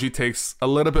 If OG takes a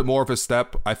little bit more of a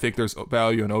step, I think there's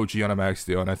value on OG on a max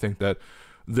deal. And I think that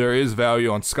there is value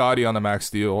on Scotty on a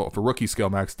max deal, for rookie scale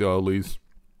max deal at least,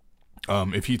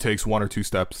 if he takes 1 or 2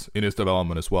 steps in his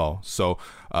development as well. So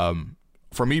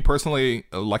for me personally,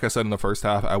 like I said in the first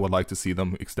half, I would like to see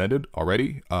them extended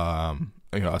already,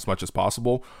 you know, as much as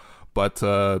possible. But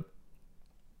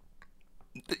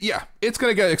yeah, it's going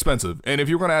to get expensive. And if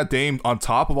you're going to add Dame on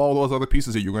top of all those other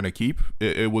pieces that you're going to keep,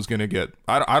 it was going to get...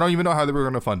 I don't even know how they were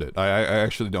going to fund it. I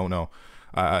actually don't know.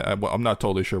 I'm not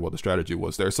totally sure what the strategy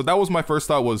was there. So that was my first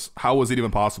thought, was how was it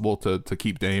even possible to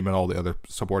keep Dame and all the other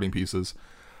supporting pieces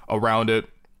around it?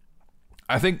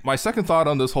 I think my second thought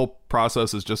on this whole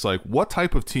process is just like, what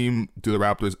type of team do the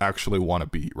Raptors actually want to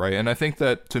be, right? And I think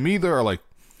that, to me, there are, like,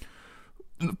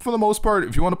 for the most part,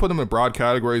 if you want to put them in broad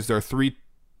categories, there are 3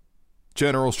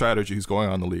 general strategies going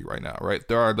on in the league right now, right?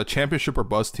 There are the championship or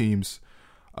bust teams.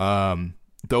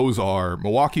 Those are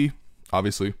Milwaukee,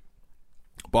 obviously,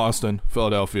 Boston,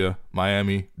 Philadelphia,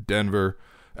 Miami, Denver,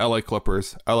 LA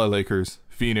Clippers, LA Lakers,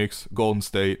 Phoenix, Golden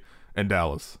State, and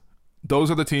Dallas.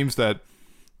 those are the teams that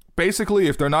basically,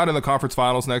 if they're not in the conference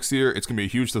finals next year, it's going to be a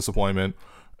huge disappointment.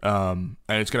 And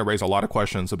it's going to raise a lot of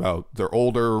questions about their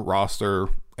older roster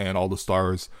and all the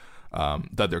stars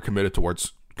that they're committed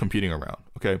towards competing around.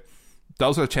 Okay.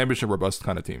 Those are championship robust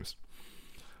kind of teams.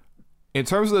 In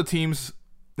terms of the teams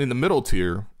in the middle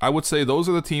tier, I would say those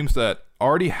are the teams that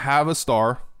already have a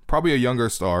star, probably a younger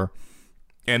star,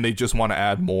 and they just want to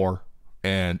add more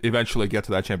and eventually get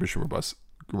to that championship robust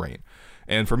reign.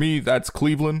 And for me, that's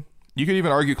Cleveland. You could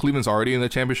even argue Cleveland's already in the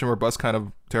championship robust kind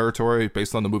of territory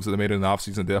based on the moves that they made in the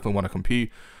offseason. They definitely want to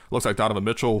compete. Looks like Donovan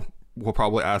Mitchell will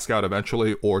probably ask out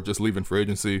eventually or just leave in free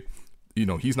agency. You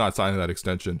know, he's not signing that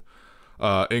extension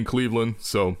in Cleveland,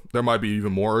 so there might be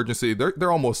even more urgency.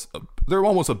 They're almost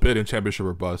a bit in championship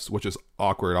robust, which is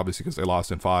awkward, obviously, because they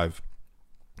lost in 5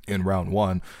 in round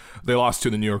 1. They lost to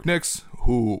the New York Knicks,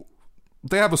 who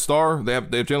they have a star. They have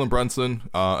Jalen Brunson,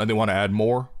 and they want to add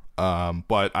more.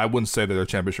 But I wouldn't say that they're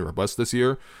championship robust this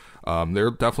year.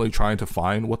 They're definitely trying to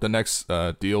find what the next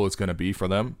deal is going to be for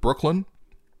them. Brooklyn,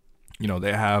 you know,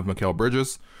 they have Mikal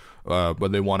Bridges,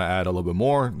 but they want to add a little bit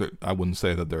more. I wouldn't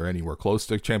say that they're anywhere close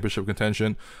to championship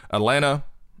contention. Atlanta,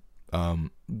 I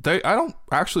don't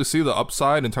actually see the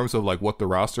upside in terms of like what the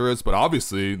roster is, but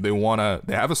obviously they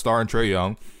have a star in Trae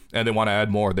Young, and they want to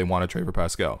add more. They want to trade for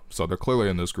Pascal, so they're clearly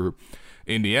in this group.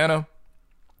 Indiana,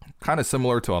 kind of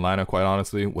similar to Atlanta, quite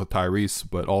honestly, with Tyrese,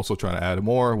 but also trying to add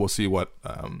more. We'll see what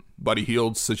Buddy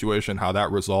Hield's situation, how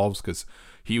that resolves, because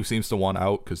he seems to want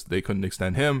out because they couldn't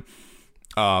extend him.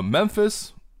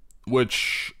 Memphis,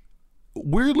 which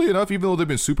weirdly enough, even though they've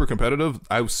been super competitive,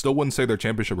 I still wouldn't say they're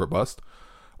championship robust.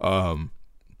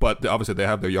 But obviously they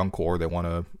have their young core. They want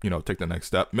to, you know, take the next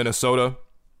step. Minnesota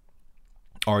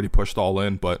already pushed all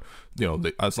in, but you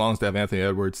know, as long as they have Anthony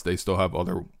Edwards, they still have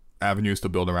other avenues to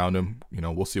build around him. You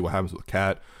know, we'll see what happens with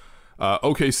Cat.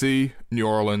 OKC, New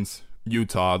Orleans,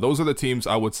 Utah. Those are the teams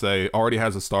I would say already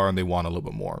has a star and they want a little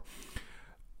bit more.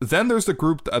 Then there's the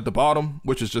group at the bottom,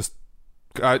 which is just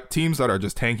teams that are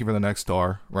just tanking for the next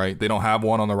star, right? They don't have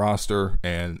one on the roster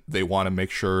and they want to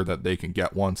make sure that they can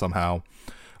get one somehow.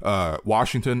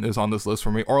 Washington is on this list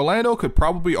for me. Orlando could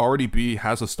probably already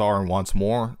has a star and wants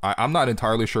more. I'm not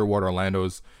entirely sure what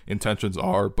Orlando's intentions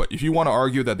are, but if you want to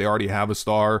argue that they already have a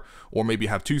star or maybe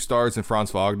have 2 stars in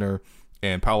Franz Wagner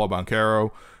and Paolo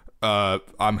Banchero,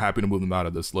 I'm happy to move them out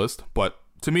of this list. But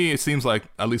to me, it seems like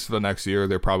at least for the next year,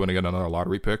 they're probably going to get another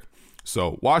lottery pick.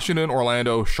 So Washington,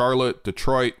 Orlando, Charlotte,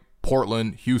 Detroit,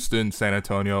 Portland, Houston, San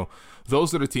Antonio.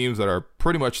 Those are the teams that are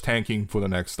pretty much tanking for the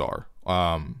next star.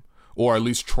 Or at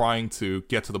least trying to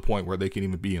get to the point where they can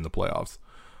even be in the playoffs.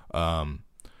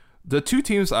 The 2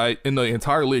 teams in the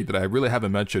entire league that I really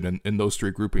haven't mentioned in those 3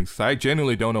 groupings, I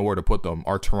genuinely don't know where to put them,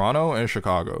 are Toronto and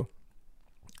Chicago.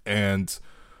 And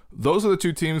those are the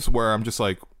 2 teams where I'm just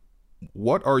like,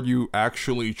 what are you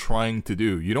actually trying to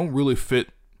do? You don't really fit,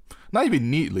 not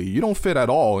even neatly, you don't fit at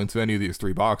all into any of these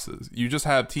 3 boxes. You just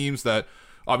have teams that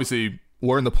obviously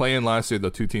were in the play-in last year.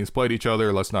 The 2 teams played each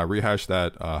other. Let's not rehash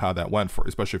that, how that went,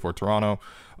 especially for Toronto.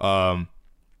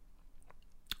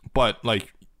 But,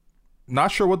 like,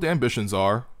 not sure what the ambitions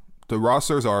are. The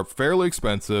rosters are fairly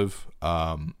expensive.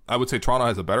 I would say Toronto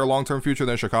has a better long-term future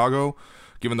than Chicago,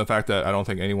 given the fact that I don't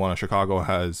think anyone in Chicago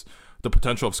has the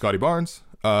potential of Scotty Barnes.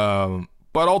 But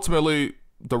ultimately,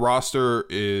 the roster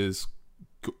is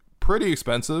pretty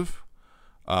expensive.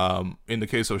 In the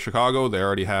case of Chicago, they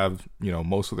already have, you know,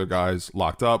 most of their guys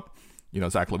locked up. You know,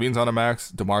 Zach LaVine's on a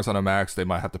max, DeMar's on a max. They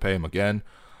might have to pay him again.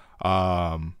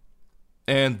 And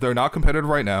they're not competitive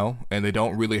right now, and they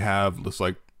don't really have this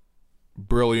like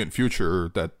brilliant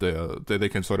future that they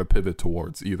can sort of pivot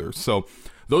towards either. So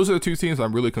those are the 2 teams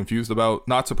I'm really confused about.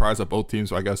 Not surprised that both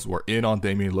teams, I guess, were in on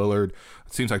Damian Lillard.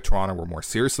 It seems like Toronto were more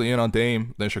seriously in on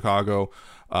Dame than Chicago.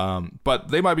 But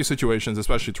they might be situations,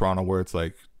 especially Toronto, where it's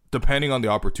like, depending on the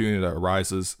opportunity that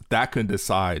arises, that can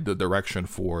decide the direction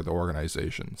for the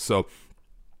organization. So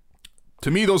to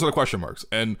me, those are the question marks.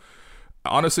 And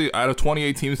honestly, out of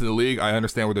 28 teams in the league, I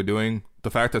understand what they're doing.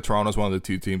 The fact that Toronto is one of the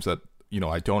 2 teams that, you know,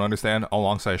 I don't understand,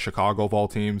 alongside Chicago of all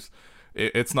teams,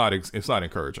 it's not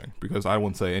encouraging, because I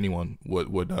wouldn't say anyone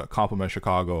would compliment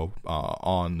Chicago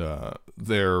on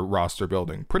their roster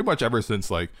building pretty much ever since,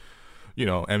 like, you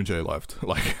know, MJ left.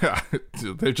 Like,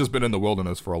 they've just been in the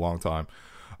wilderness for a long time.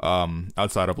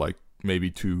 Outside of like maybe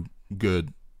 2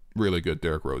 really good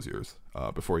Derrick Rose years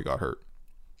before he got hurt.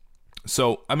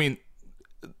 So, I mean,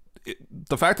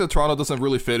 the fact that Toronto doesn't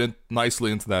really fit in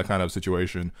nicely into that kind of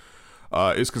situation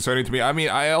is concerning to me. I mean,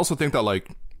 I also think that,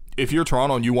 like, if you're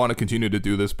Toronto and you want to continue to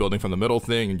do this building from the middle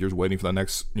thing and you're waiting for the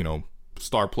next, you know,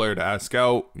 star player to ask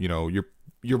out, you know,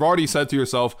 you've already said to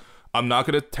yourself, I'm not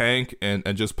going to tank and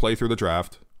just play through the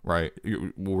draft, right?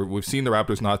 We've seen the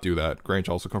Raptors not do that. Grange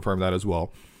also confirmed that as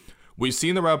well. We've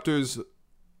seen the Raptors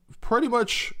pretty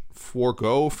much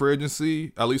forego free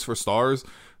agency, at least for stars.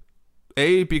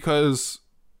 Because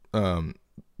the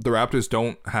Raptors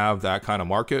don't have that kind of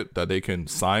market that they can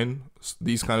sign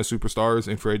these kind of superstars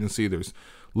in free agency. There's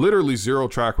literally zero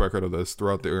track record of this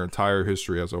throughout their entire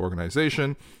history as an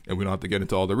organization, and we don't have to get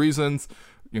into all the reasons,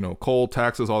 coal,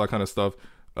 taxes, all that kind of stuff,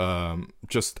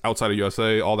 just outside of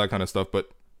USA, all that kind of stuff. But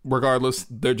regardless,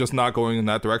 they're just not going in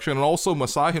that direction. And also,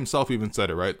 Masai himself even said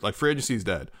it, right? Like, free agency is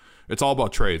dead. It's all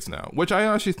about trades now, which I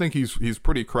actually think he's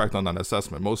pretty correct on that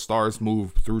assessment. Most stars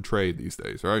move through trade these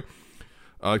days, right?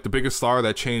 Like, the biggest star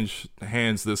that changed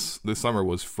hands this summer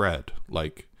was Fred.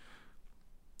 Like,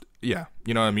 yeah,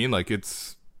 you know what I mean? Like,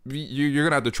 you're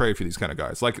gonna have to trade for these kind of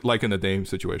guys, like in the Dame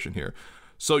situation here.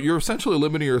 So you're essentially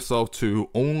limiting yourself to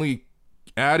only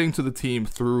adding to the team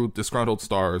through disgruntled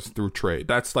stars through trade.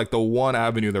 That's like the one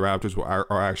avenue the Raptors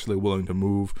are actually willing to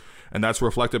move, and that's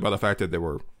reflected by the fact that they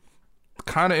were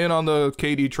kind of in on the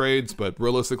KD trades, but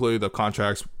realistically, the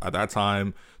contracts at that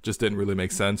time just didn't really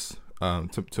make sense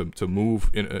to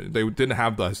move. They didn't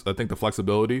have the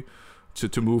flexibility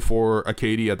to move for a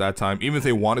KD at that time. Even if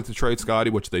they wanted to trade Scotty,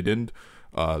 which they didn't,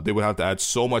 they would have to add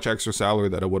so much extra salary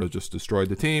that it would have just destroyed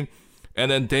the team. And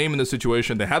then Dame in the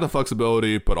situation, they had the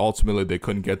flexibility, but ultimately they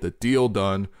couldn't get the deal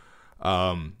done.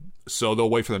 So they'll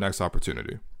wait for the next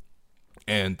opportunity.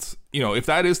 And, if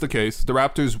that is the case, the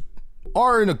Raptors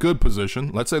are in a good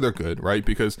position. Let's say they're good, right?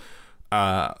 Because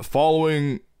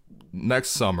following next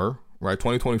summer, right,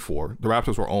 2024, the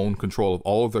Raptors will own control of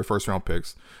all of their first-round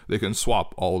picks. They can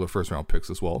swap all of their first-round picks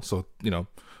as well. So,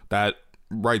 that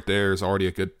right there is already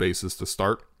a good basis to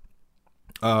start.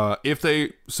 If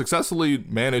they successfully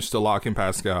manage to lock in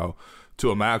Pascal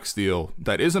to a max deal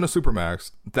that isn't a super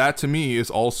max, that to me is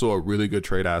also a really good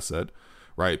trade asset,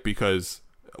 right? Because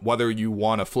whether you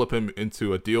want to flip him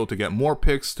into a deal to get more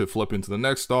picks, to flip into the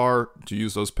next star, to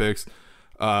use those picks,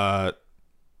 as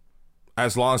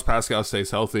long as Pascal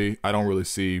stays healthy, I don't really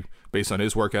see, based on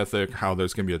his work ethic, how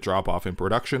there's going to be a drop-off in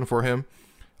production for him.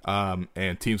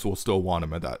 And teams will still want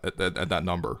him at that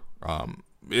number.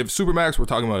 If Supermax, we're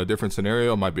talking about a different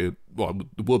scenario, it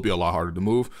will be a lot harder to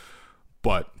move.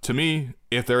 But to me,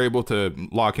 if they're able to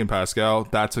lock in Pascal,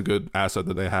 that's a good asset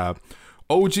that they have.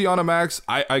 OG on a max,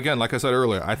 again, like I said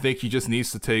earlier, I think he just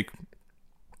needs to take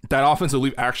that offensive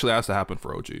leap actually has to happen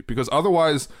for OG, because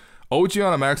otherwise OG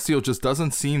on a max deal just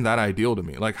doesn't seem that ideal to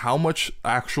me. Like, how much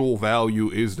actual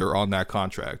value is there on that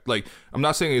contract? Like, I'm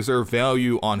not saying is there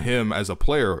value on him as a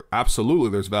player. Absolutely,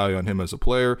 there's value on him as a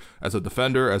player, as a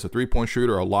defender, as a three-point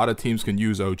shooter. A lot of teams can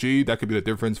use OG. That could be the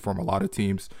difference from a lot of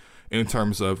teams in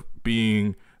terms of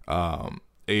being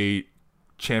a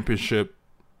championship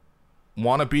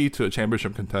wannabe to a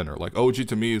championship contender. Like, OG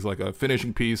to me is like a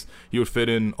finishing piece. He would fit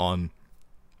in on,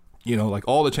 like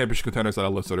all the championship contenders that I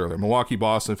listed earlier: Milwaukee,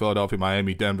 Boston, Philadelphia,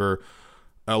 Miami, Denver,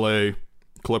 LA,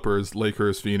 Clippers,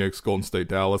 Lakers, Phoenix, Golden State,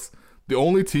 Dallas. The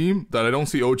only team that I don't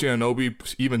see OG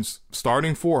Anunoby even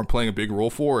starting for and playing a big role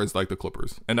for is like the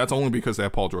Clippers. And that's only because they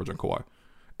have Paul George and Kawhi.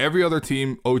 Every other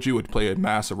team, OG would play a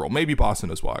massive role. Maybe Boston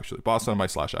as well, actually. Boston I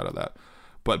might slash out of that.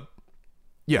 But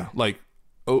yeah, like,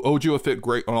 OG will fit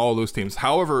great on all of those teams.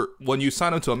 However, when you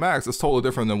sign him to a max, it's totally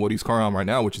different than what he's currently on right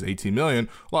now, which is $18 million.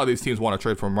 A lot of these teams want to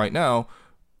trade for him right now.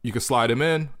 You can slide him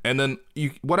in, and then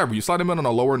you slide him in on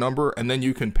a lower number, and then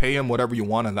you can pay him whatever you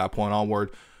want at that point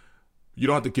onward. You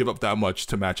don't have to give up that much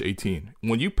to match 18.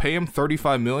 When you pay him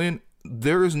 $35 million,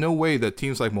 there is no way that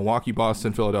teams like Milwaukee,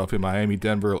 Boston, Philadelphia, Miami,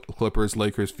 Denver, Clippers,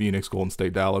 Lakers, Phoenix, Golden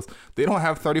State, Dallas, they don't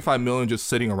have $35 million just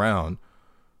sitting around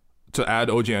to add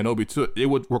OG Anunoby to it. It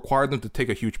would require them to take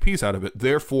a huge piece out of it.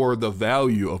 Therefore, the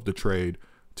value of the trade,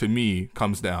 to me,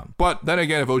 comes down. But then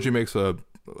again, if OG makes a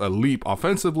leap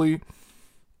offensively,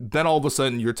 then all of a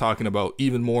sudden you're talking about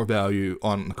even more value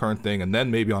on the current thing, and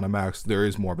then maybe on a max there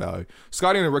is more value.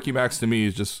 Scotty and a rookie max to me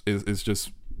is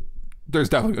just there's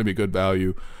definitely going to be good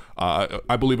value.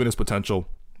 I believe in his potential.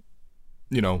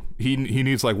 He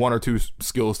needs like one or two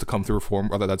skills to come through for him,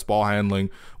 whether that's ball handling,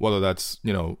 whether that's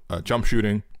jump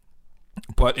shooting.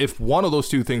 But if one of those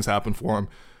two things happen for him,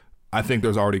 I think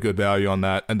there's already good value on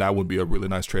that, and that would be a really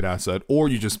nice trade asset. Or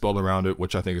you just build around it,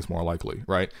 which I think is more likely,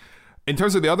 right? In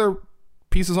terms of the other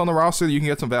pieces on the roster that you can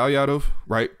get some value out of,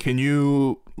 right?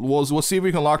 We'll see if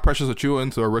we can lock Precious Achiuwa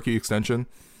into a rookie extension.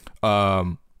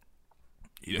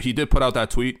 He did put out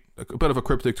that tweet, a bit of a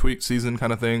cryptic tweet season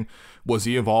kind of thing. Was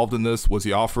he involved in this? Was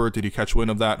he offered? Did he catch wind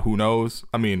of that? Who knows?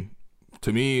 I mean,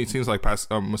 to me, it seems like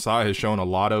Masai has shown a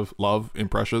lot of love in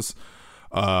Precious.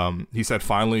 He said,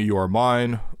 "Finally, you are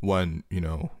mine," when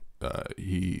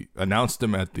He announced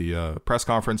him at the press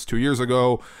conference 2 years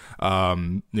ago.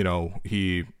 The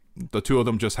two of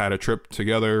them just had a trip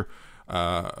together,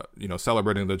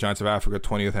 celebrating the Giants of Africa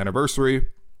 20th anniversary.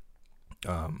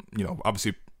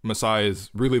 Obviously Masai has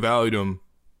really valued him,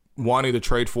 wanting to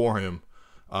trade for him.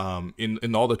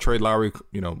 In all the trade Lowry,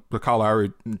 the Kyle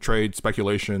Lowry trade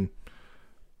speculation,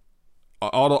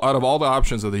 out of all the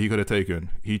options that he could have taken,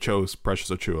 he chose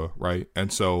Precious Achiuwa, right?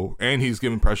 And he's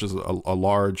given Precious a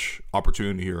large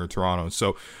opportunity here in Toronto.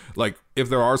 So, like, if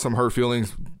there are some hurt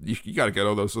feelings, you got to get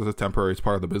all those as a temporary. It's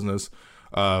part of the business.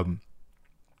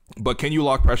 But can you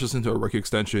lock Precious into a rookie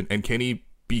extension, and can he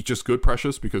be just good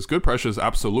Precious? Because good Precious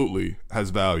absolutely has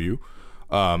value.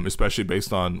 Especially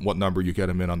based on what number you get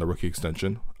him in on the rookie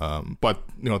extension. But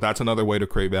that's another way to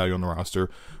create value on the roster.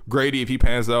 Grady, if he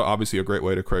pans out, obviously a great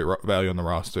way to create value on the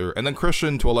roster. And then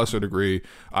Christian, to a lesser degree,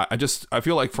 I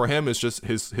feel like for him, it's just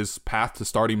his path to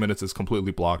starting minutes is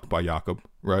completely blocked by Jakob,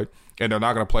 right? And they're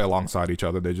not going to play alongside each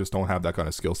other. They just don't have that kind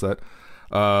of skill set.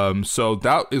 So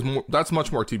that's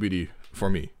much more TBD for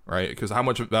me, right? Because how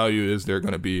much value is there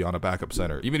going to be on a backup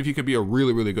center? Even if you could be a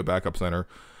really, really good backup center,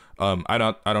 I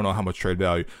don't know how much trade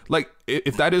value. Like,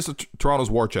 if that is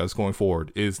Toronto's war chest going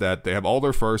forward, is that they have all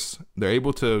their firsts. They're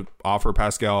able to offer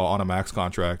Pascal on a max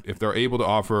contract. If they're able to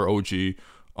offer OG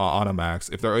on a max,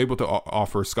 if they're able to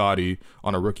offer Scotty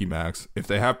on a rookie max, if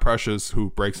they have Precious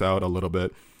who breaks out a little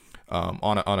bit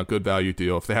on a good value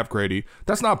deal, if they have Grady,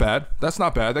 that's not bad.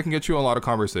 That can get you a lot of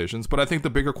conversations. But I think the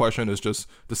bigger question is just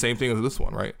the same thing as this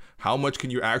one, right? How much can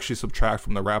you actually subtract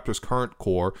from the Raptors' current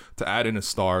core to add in a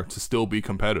star to still be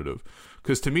competitive?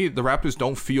 Because to me, the Raptors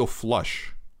don't feel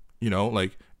flush.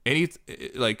 If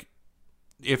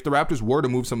the Raptors were to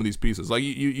move some of these pieces, like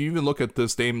you even look at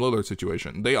this Dame Lillard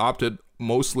situation, they opted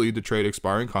mostly to trade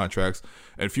expiring contracts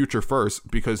and future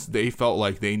first because they felt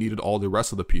like they needed all the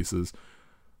rest of the pieces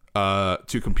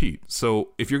to compete. So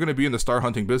if you're going to be in the star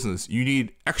hunting business, you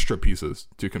need extra pieces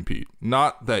to compete,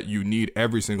 not that you need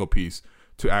every single piece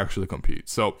to actually compete.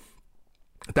 So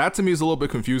that to me is a little bit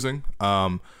confusing.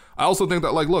 I also think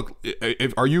that, like, look,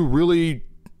 are you really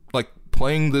like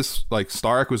playing this like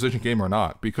star acquisition game or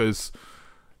not? Because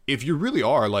if you really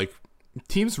are, like,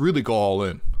 teams really go all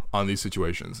in on these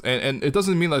situations, and it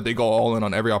doesn't mean that they go all in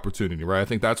on every opportunity, right? I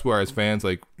think that's where, as fans,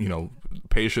 like,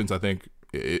 patience, I think,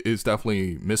 is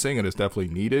definitely missing, and it's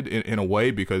definitely needed in a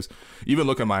way, because even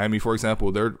look at Miami, for example,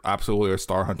 they're absolutely a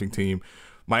star hunting team.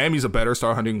 Miami's a better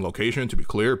star hunting location, to be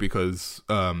clear, because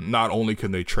not only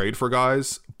can they trade for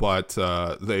guys, but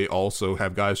they also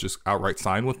have guys just outright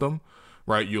sign with them,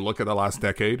 right? You look at the last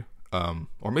decade,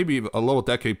 or maybe a little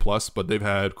decade plus, but they've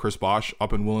had Chris Bosh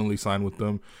up and willingly sign with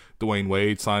them, Dwayne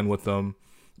Wade sign with them,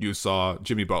 you saw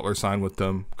Jimmy Butler sign with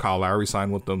them, Kyle Lowry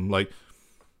sign with them, like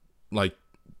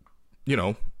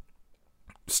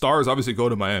stars obviously go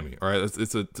to Miami, all right?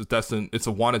 It's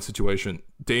a wanted situation.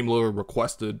 Dame Lillard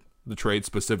requested the trade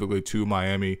specifically to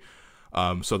Miami,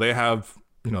 so they have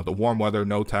the warm weather,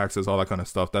 no taxes, all that kind of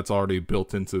stuff. That's already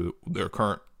built into their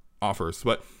current offers.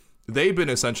 But they've been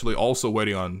essentially also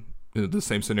waiting on the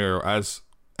same scenario as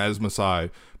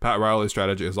Masai. Pat Riley's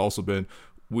strategy has also been,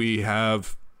 we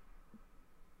have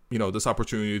this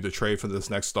opportunity to trade for this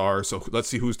next star, so let's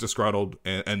see who's disgruntled.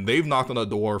 And they've knocked on the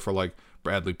door for, like,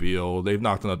 Bradley Beal. They've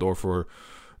knocked on the door for,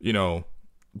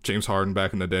 James Harden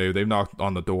back in the day. They've knocked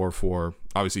on the door for,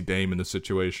 obviously, Dame in the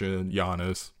situation,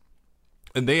 Giannis.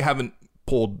 And they haven't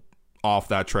pulled off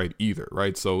that trade either,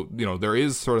 right? So, there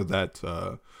is sort of that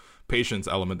patience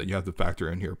element that you have to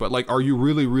factor in here. But, like, are you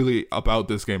really, really about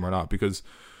this game or not? Because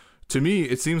to me,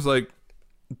 it seems like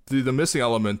the missing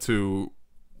element to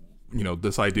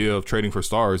this idea of trading for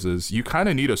stars is you kind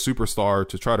of need a superstar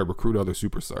to try to recruit other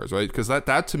superstars, right? Because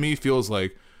that to me feels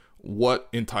like what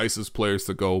entices players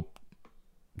to go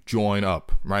join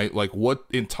up, right? Like, what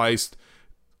enticed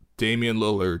Damian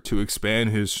Lillard to expand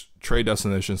his trade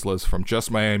destinations list from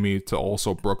just Miami to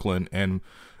also Brooklyn and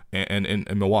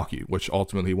Milwaukee, which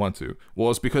ultimately he went to?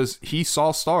 Well, it's because he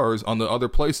saw stars on the other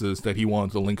places that he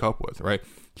wanted to link up with, right?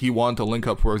 He wanted to link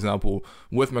up, for example,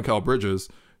 with Mikal Bridges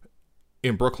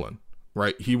in Brooklyn,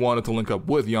 right? He wanted to link up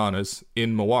with Giannis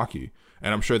in Milwaukee,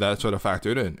 and I'm sure that sort of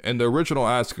factored in. And the original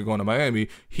ask of going to Miami,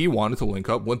 he wanted to link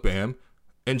up with Bam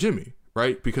and Jimmy,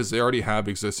 right? Because they already have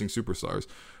existing superstars.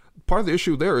 Part of the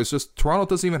issue there is just Toronto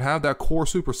doesn't even have that core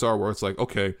superstar where it's like,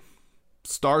 okay,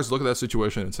 stars look at that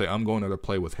situation and say, I'm going to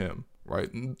play with him, right?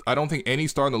 I don't think any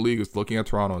star in the league is looking at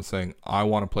Toronto and saying, I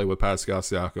want to play with Pascal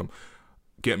Siakam,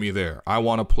 get me there. I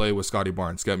want to play with Scotty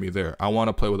Barnes, get me there. I want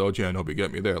to play with OG Anunoby,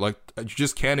 get me there. Like, you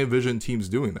just can't envision teams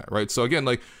doing that, right? So again,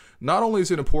 like, not only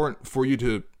is it important for you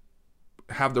to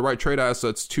have the right trade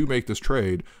assets to make this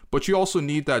trade, but you also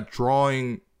need that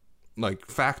drawing like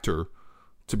factor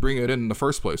to bring it in the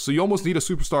first place. So you almost need a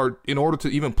superstar in order to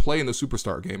even play in the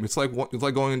superstar game. It's like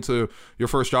going into your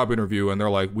first job interview and they're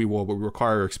like, we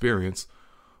require experience.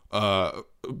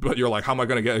 But you're like, how am I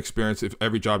going to get experience if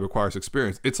every job requires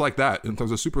experience? It's like that in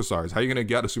terms of superstars. How are you going to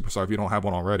get a superstar if you don't have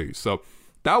one already? So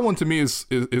that one to me is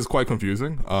quite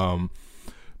confusing.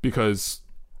 Because,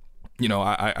 you know,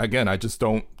 I just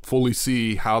don't fully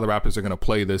see how the Raptors are going to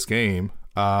play this game.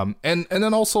 And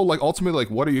then also like ultimately, like,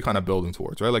 what are you kind of building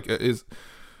towards, right? Like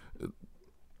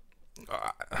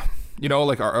you know,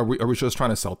 like, are we just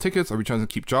trying to sell tickets? Are we trying to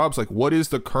keep jobs? Like, what is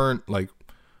the current, like,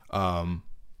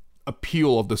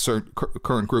 appeal of the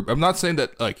current group? I'm not saying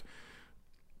that, like,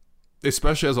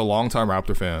 especially as a longtime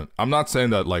Raptor fan, I'm not saying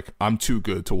that, like, I'm too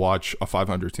good to watch a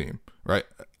 500 team, right?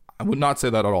 I would not say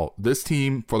that at all. This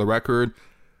team, for the record,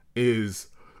 is,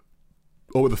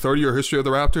 over the 30-year history of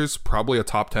the Raptors, probably a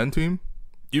top 10 team.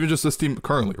 Even just this team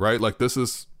currently, right? Like, this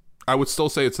is, I would still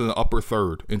say it's in the upper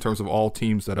third in terms of all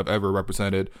teams that have ever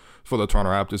represented for the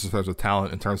Toronto Raptors in terms of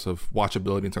talent, in terms of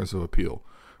watchability, in terms of appeal,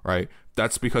 right?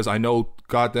 That's because I know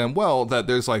goddamn well that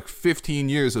there's like 15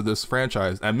 years of this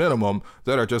franchise at minimum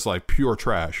that are just like pure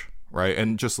trash, right?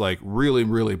 And just like really,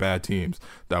 really bad teams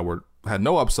that had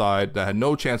no upside, that had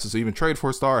no chances to even trade for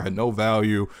a star, had no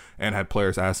value, and had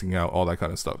players asking out, all that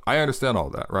kind of stuff. I understand all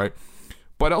that, right?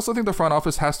 But I also think the front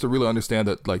office has to really understand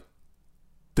that, like,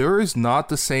 there is not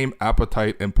the same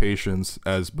appetite and patience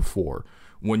as before.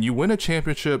 When you win a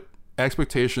championship,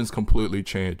 expectations completely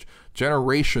change.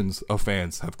 Generations of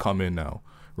fans have come in now,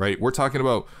 right? We're talking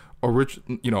about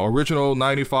original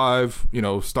 95,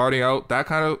 starting out, that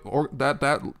kind of, or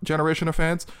that generation of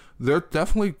fans. They're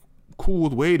definitely cool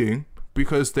with waiting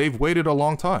because they've waited a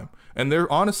long time. And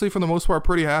they're honestly, for the most part,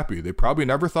 pretty happy. They probably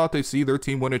never thought they'd see their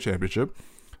team win a championship.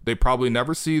 They probably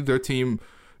never see their team,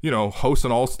 host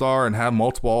an all-star and have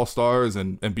multiple all-stars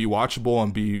and be watchable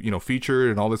and be,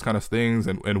 featured and all this kind of things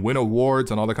and win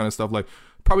awards and all that kind of stuff. Like,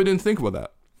 probably didn't think about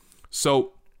that.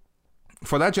 So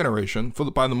for that generation,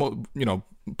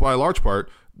 by a large part,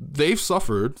 they've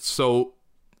suffered. So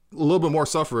a little bit more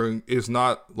suffering is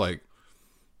not like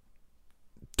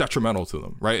detrimental to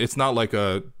them, right? It's not like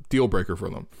a deal breaker for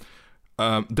them.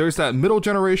 There's that middle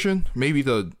generation, maybe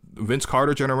the Vince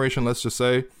Carter generation, let's just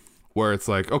say, where it's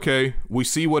like, okay, we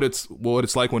see what it's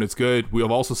like when it's good. We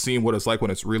have also seen what it's like when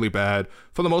it's really bad.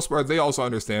 For the most part, they also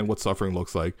understand what suffering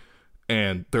looks like,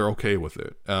 and they're okay with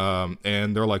it.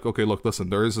 And they're like, okay, look, listen,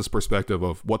 there is this perspective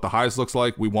of what the highs looks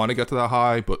like. We want to get to that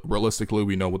high, but realistically,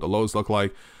 we know what the lows look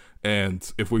like.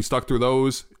 And if we stuck through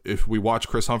those, if we watch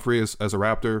Chris Humphrey as a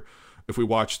Raptor, if we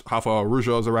watched Rafa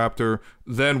Arujo as a Raptor,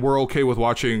 then we're okay with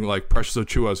watching like Precious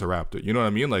Achiuwa as a Raptor. You know what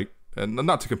I mean? Like, and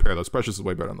not to compare those, Precious is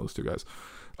way better than those two guys.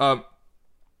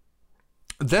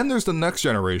 Then there's the next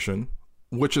generation,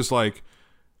 which is like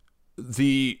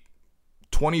the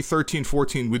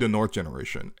 2013-14 We the North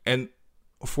generation. And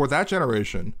for that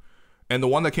generation, and the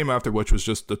one that came after, which was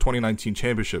just the 2019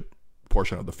 championship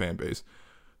portion of the fan base,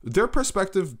 their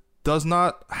perspective does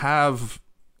not have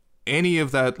any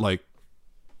of that, like,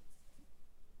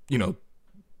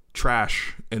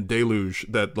 trash and deluge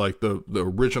that like the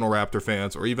original Raptor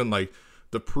fans, or even like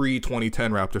the pre-2010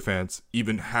 Raptor fans,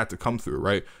 even had to come through,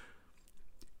 right?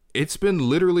 It's been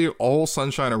literally all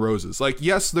sunshine and roses. Like,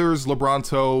 yes, there's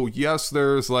LeBronto. Yes,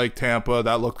 there's like Tampa.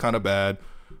 That looked kind of bad.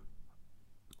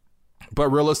 But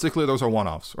realistically, those are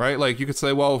one-offs, right? Like, you could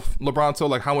say, well, LeBronto,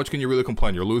 like, how much can you really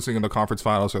complain? You're losing in the conference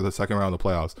finals or the second round of the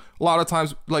playoffs. A lot of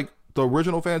times, like, the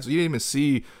original fans, you didn't even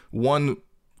see one,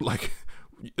 like,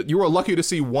 you were lucky to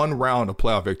see one round of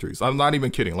playoff victories. I'm not even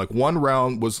kidding. Like, one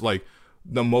round was like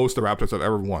the most the Raptors have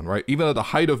ever won, right? Even at the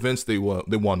height of Vince, they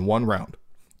won one round.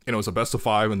 And it was a best of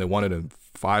 5, and they won it in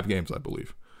 5 games, I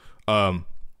believe. I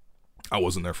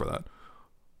wasn't there for that.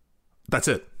 That's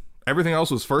it. Everything else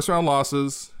was first round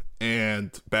losses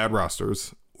and bad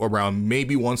rosters around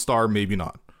maybe one star, maybe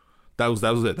not. That was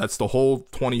it. That's the whole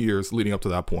 20 years leading up to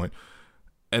that point.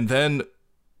 And then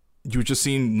you've just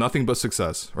seen nothing but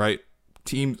success, right?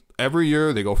 Teams every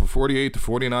year, they go from 48 to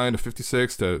 49 to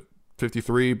 56 to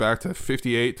 53, back to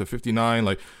 58 to 59,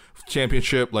 like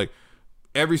championship, like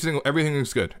everything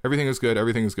is good. Everything is good.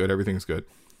 Everything is good. Everything is good.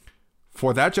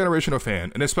 For that generation of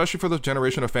fan, and especially for the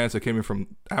generation of fans that came in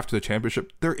from after the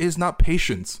championship, there is not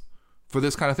patience for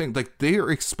this kind of thing. Like, they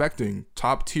are expecting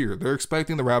top tier. They're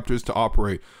expecting the Raptors to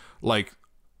operate like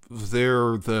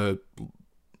they're the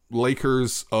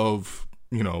Lakers of,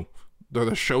 they're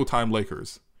the Showtime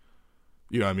Lakers.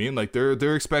 You know what I mean? Like,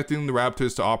 they're expecting the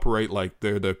Raptors to operate like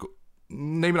they're the,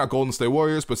 maybe not Golden State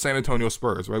Warriors, but San Antonio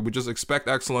Spurs, right? We just expect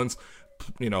excellence.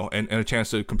 and a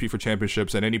chance to compete for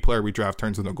championships, and any player we draft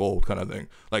turns into gold kind of thing.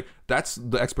 Like, that's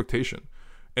the expectation.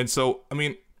 And so, I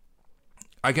mean,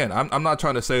 again, I'm not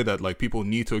trying to say that like people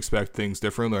need to expect things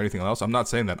differently or anything else. I'm not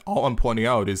saying that. All I'm pointing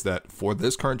out is that for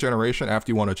this current generation,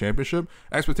 after you won a championship,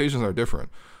 expectations are different.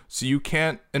 So you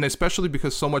can't, and especially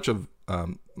because so much of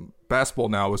basketball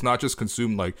now is not just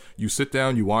consumed, like you sit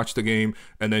down, you watch the game,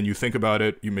 and then you think about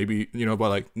it. You maybe, but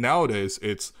like nowadays,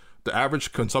 it's the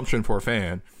average consumption for a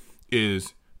fan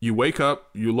is you wake up,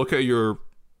 you look at your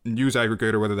news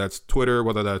aggregator, whether that's Twitter,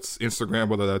 whether that's Instagram,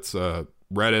 whether that's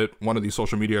Reddit, one of these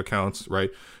social media accounts, right?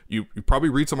 You probably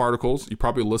read some articles, you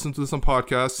probably listen to some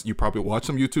podcasts, you probably watch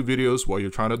some YouTube videos while you're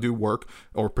trying to do work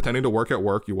or pretending to work at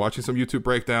work. You're watching some YouTube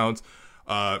breakdowns.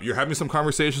 You're having some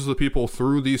conversations with people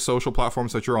through these social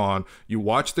platforms that you're on. You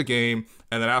watch the game,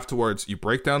 and then afterwards you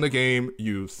break down the game.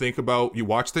 You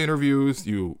watch the interviews.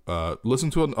 You listen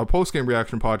to a post-game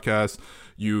reaction podcast.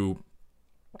 You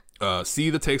see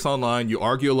the takes online, you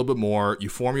argue a little bit more, you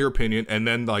form your opinion, and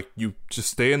then like you just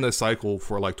stay in this cycle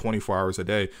for like 24 hours a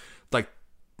day. Like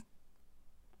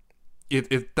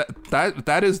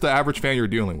that is the average fan you're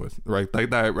dealing with, right? Like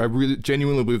that, I really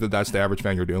genuinely believe that that's the average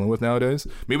fan you're dealing with nowadays.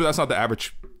 Maybe that's not the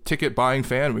average ticket buying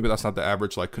fan, maybe that's not the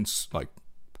average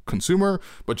consumer,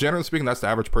 but generally speaking, that's the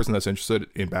average person that's interested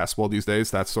in basketball these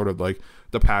days. That's sort of like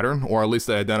the pattern, or at least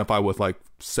they identify with like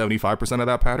 75% of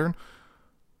that pattern.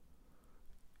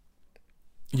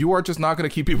 You are just not going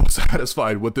to keep people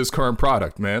satisfied with this current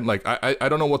product, man. Like, I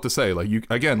don't know what to say. Like,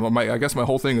 I guess my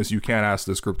whole thing is you can't ask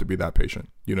this group to be that patient.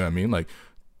 You know what I mean? Like,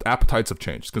 appetites have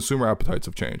changed. Consumer appetites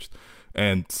have changed.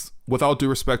 And without due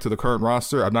respect to the current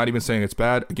roster, I'm not even saying it's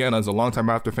bad. Again, as a longtime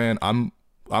Raptor fan, I'm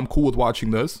cool with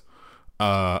watching this.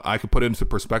 I could put it into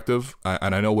perspective,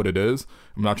 and I know what it is.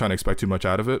 I'm not trying to expect too much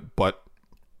out of it. But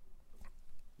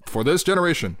for this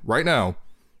generation, right now,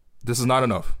 this is not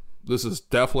enough. This is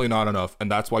definitely not enough,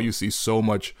 and that's why you see so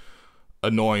much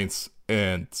annoyance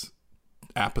and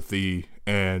apathy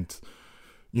and,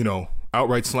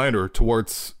 outright slander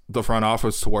towards the front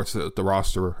office, towards the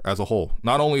roster as a whole.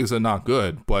 Not only is it not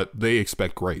good, but they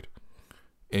expect great,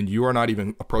 and you are not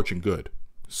even approaching good.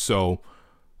 So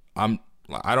I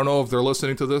don't know if they're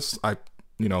listening to this,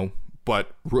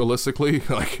 but realistically,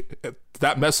 like,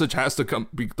 that message has to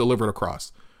be delivered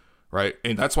across. Right.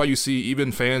 And that's why you see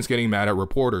even fans getting mad at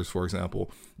reporters, for example.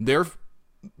 They're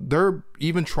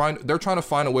trying to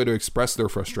find a way to express their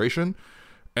frustration,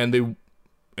 and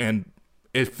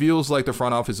it feels like the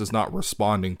front office is not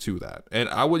responding to that. And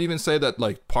I would even say that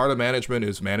like part of management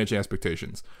is managing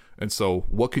expectations. And so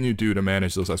what can you do to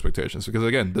manage those expectations? Because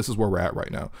again, this is where we're at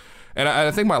right now. And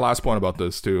I think my last point about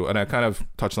this too, and I kind of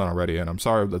touched on already, and I'm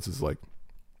sorry if this is like,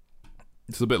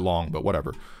 it's a bit long, but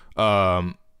whatever.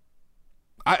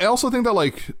 I also think that,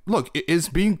 like, look, is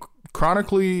being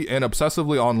chronically and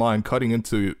obsessively online cutting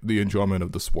into the enjoyment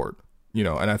of the sport,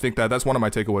 and I think that that's one of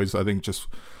my takeaways. I think just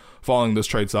following this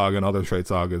trade saga and other trade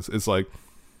sagas, it's like,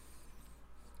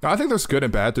 I think there's good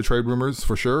and bad to trade rumors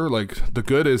for sure. Like, the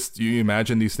good is you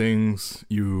imagine these things,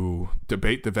 you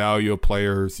debate the value of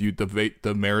players, you debate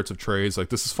the merits of trades. Like,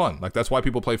 this is fun. Like, that's why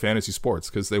people play fantasy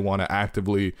sports, because they want to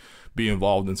actively be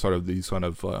involved in sort of these kind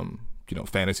of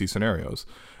fantasy scenarios.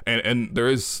 And there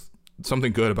is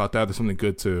something good about that. There's something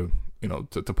good to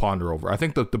ponder over. I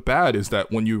think that the bad is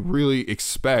that when you really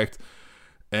expect,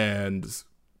 and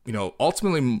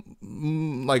ultimately,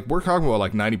 like, we're talking about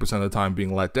like 90% of the time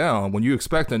being let down. When you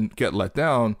expect and get let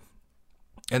down,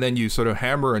 and then you sort of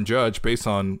hammer and judge based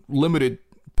on limited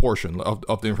portion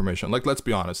of the information. Like, let's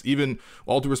be honest, even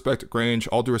all due respect to Grange,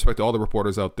 all due respect to all the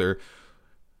reporters out there,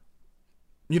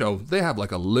 they have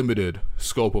like a limited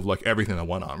scope of like everything that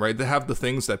went on, right? They have the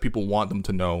things that people want them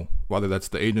to know, whether that's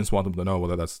the agents want them to know,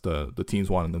 whether that's the teams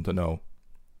wanting them to know.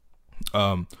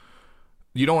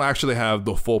 You don't actually have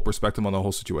the full perspective on the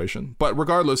whole situation, but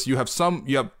regardless,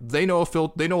 they know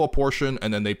a portion,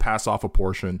 and then they pass off a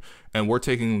portion, and we're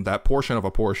taking that portion of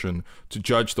a portion to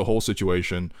judge the whole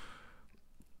situation.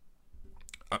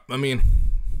 I mean,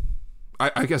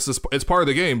 I guess it's part of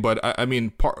the game, but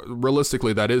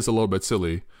realistically, that is a little bit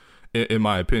silly, in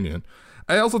my opinion.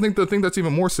 I also think the thing that's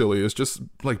even more silly is just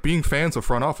like being fans of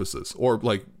front offices, or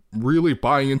like really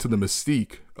buying into the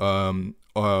mystique,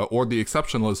 or the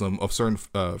exceptionalism of certain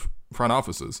front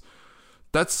offices.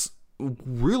 That's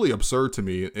really absurd to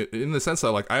me, in the sense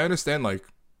that, like, I understand like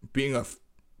being a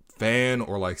fan,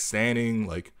 or like standing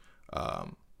like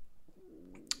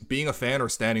being a fan or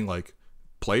standing like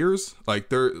players, like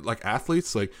they're like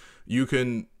athletes, like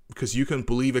because you can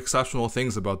believe exceptional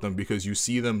things about them because you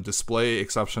see them display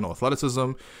exceptional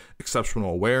athleticism,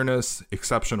 exceptional awareness,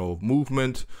 exceptional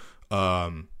movement,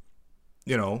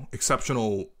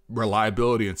 exceptional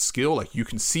reliability and skill, like you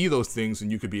can see those things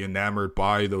and you could be enamored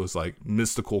by those like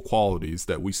mystical qualities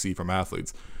that we see from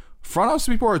athletes. Front office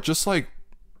people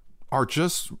are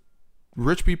just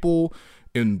rich people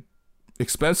in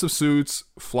expensive suits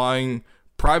flying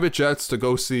private jets to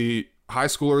go see high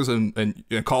schoolers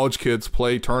and college kids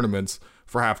play tournaments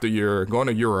for half the year, going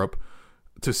to Europe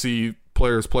to see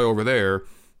players play over there,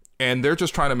 and they're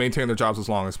just trying to maintain their jobs as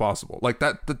long as possible. Like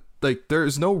that, like there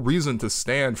is no reason to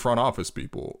stand front office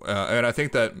people, and I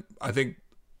think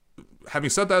having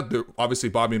said that, obviously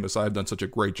Bobby and Masai have done such a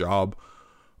great job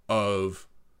of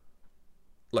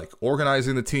like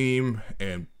organizing the team,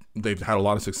 and they've had a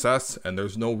lot of success, and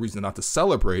there's no reason not to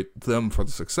celebrate them for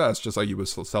the success, just like you would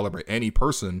celebrate any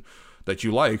person that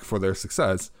you like for their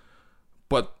success.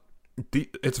 But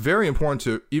it's very important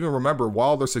to even remember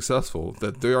while they're successful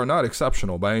that they are not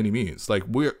exceptional by any means. Like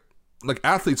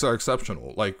athletes are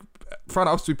exceptional. Like front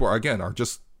office people are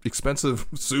just expensive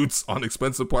suits on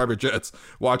expensive private jets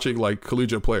watching like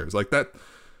collegiate players like that.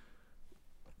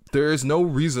 There is no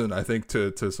reason, I think,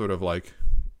 to sort of like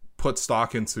put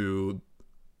stock into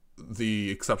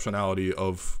the exceptionality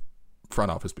of front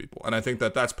office people. And I think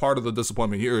that that's part of the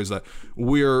disappointment here, is that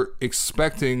we're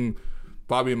expecting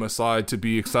Bobby and Masai to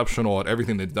be exceptional at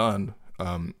everything they've done,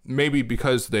 maybe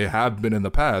because they have been in the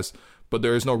past, but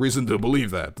there is no reason to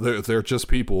believe that. They're just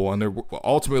people, and they're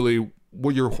ultimately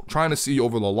what you're trying to see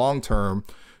over the long term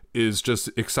is just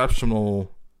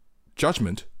exceptional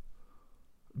judgment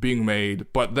being made.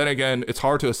 But then again, it's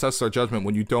hard to assess their judgment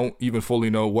when you don't even fully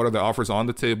know what are the offers on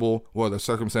the table, what are the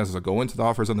circumstances that go into the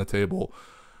offers on the table.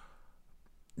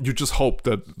 You just hope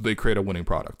that they create a winning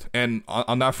product. And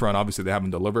on that front, obviously they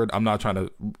haven't delivered. I'm not trying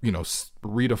to,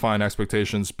 redefine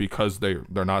expectations because they're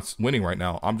not winning right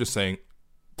now. I'm just saying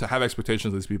to have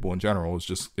expectations of these people in general it's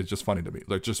just funny to me.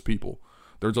 They're just people.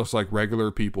 They're just like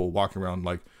regular people walking around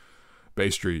like Bay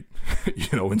Street,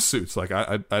 in suits. Like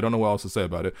I don't know what else to say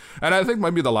about it. And I think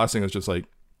maybe the last thing is just like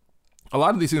a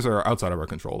lot of these things are outside of our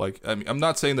control. Like, I mean, I'm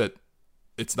not saying that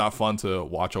it's not fun to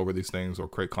watch over these things or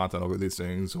create content over these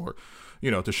things or,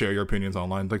 to share your opinions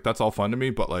online. Like that's all fun to me.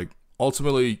 But like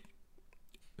ultimately,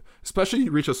 especially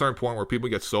you reach a certain point where people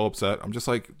get so upset. I'm just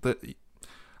like that.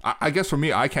 I guess for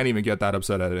me, I can't even get that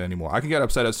upset at it anymore. I can get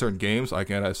upset at certain games. I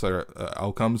can get upset at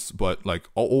outcomes, but like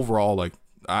overall, like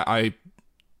I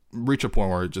reach a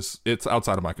point where it's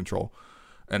outside of my control,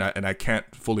 and I can't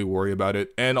fully worry about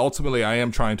it. And ultimately, I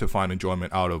am trying to find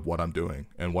enjoyment out of what I'm doing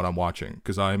and what I'm watching,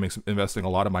 because I am investing a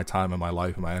lot of my time and my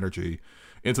life and my energy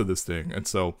into this thing. And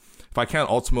so if I can't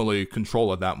ultimately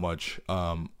control it that much,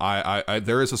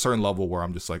 there is a certain level where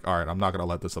I'm just like, all right, I'm not going to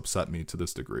let this upset me to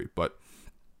this degree. But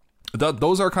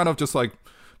those are kind of just like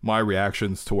my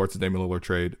reactions towards the Damian Lillard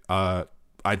trade. I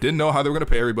didn't know how they were going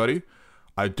to pay everybody.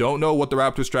 I don't know what the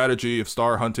Raptors strategy of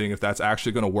star hunting, if that's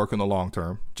actually going to work in the long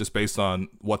term, just based on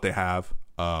what they have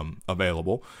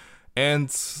available.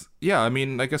 And yeah, I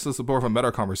mean, I guess it's more of a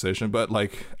meta conversation, but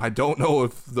like, I don't know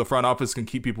if the front office can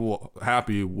keep people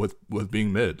happy with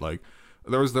being mid. Like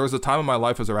there was a time in my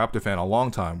life as a Raptor fan, a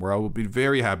long time, where I would be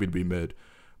very happy to be mid.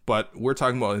 But we're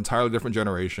talking about entirely different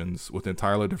generations with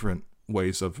entirely different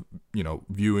ways of,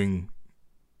 viewing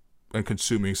and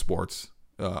consuming sports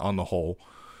on the whole.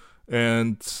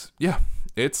 And yeah,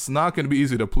 it's not going to be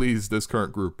easy to please this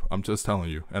current group. I'm just telling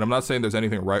you. And I'm not saying there's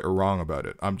anything right or wrong about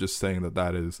it. I'm just saying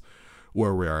that is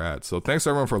where we are at. So thanks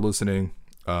everyone for listening.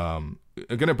 I'm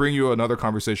going to bring you another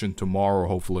conversation tomorrow,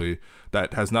 hopefully,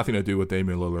 that has nothing to do with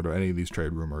Damian Lillard or any of these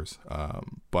trade rumors.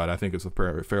 But I think it's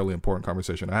a fairly important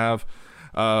conversation to have.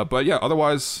 But yeah,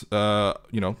 otherwise,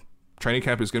 training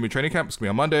camp is going to be training camp. It's going to be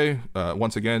on Monday.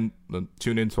 Once again,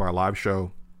 tune into our live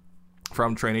show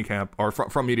from training camp or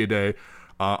from Media Day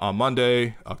on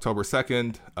Monday, October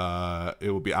 2nd.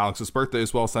 It will be Alex's birthday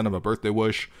as well. Send him a birthday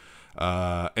wish.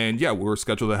 And yeah, we're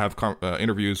scheduled to have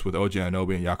interviews with OG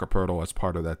Anunoby and Jakob Poeltl as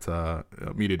part of that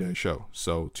Media Day show.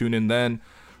 So tune in then.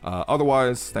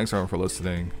 Otherwise, thanks everyone for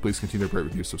listening. Please continue to rate,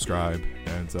 review, subscribe.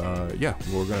 And yeah,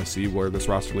 we're going to see where this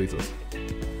roster leads us.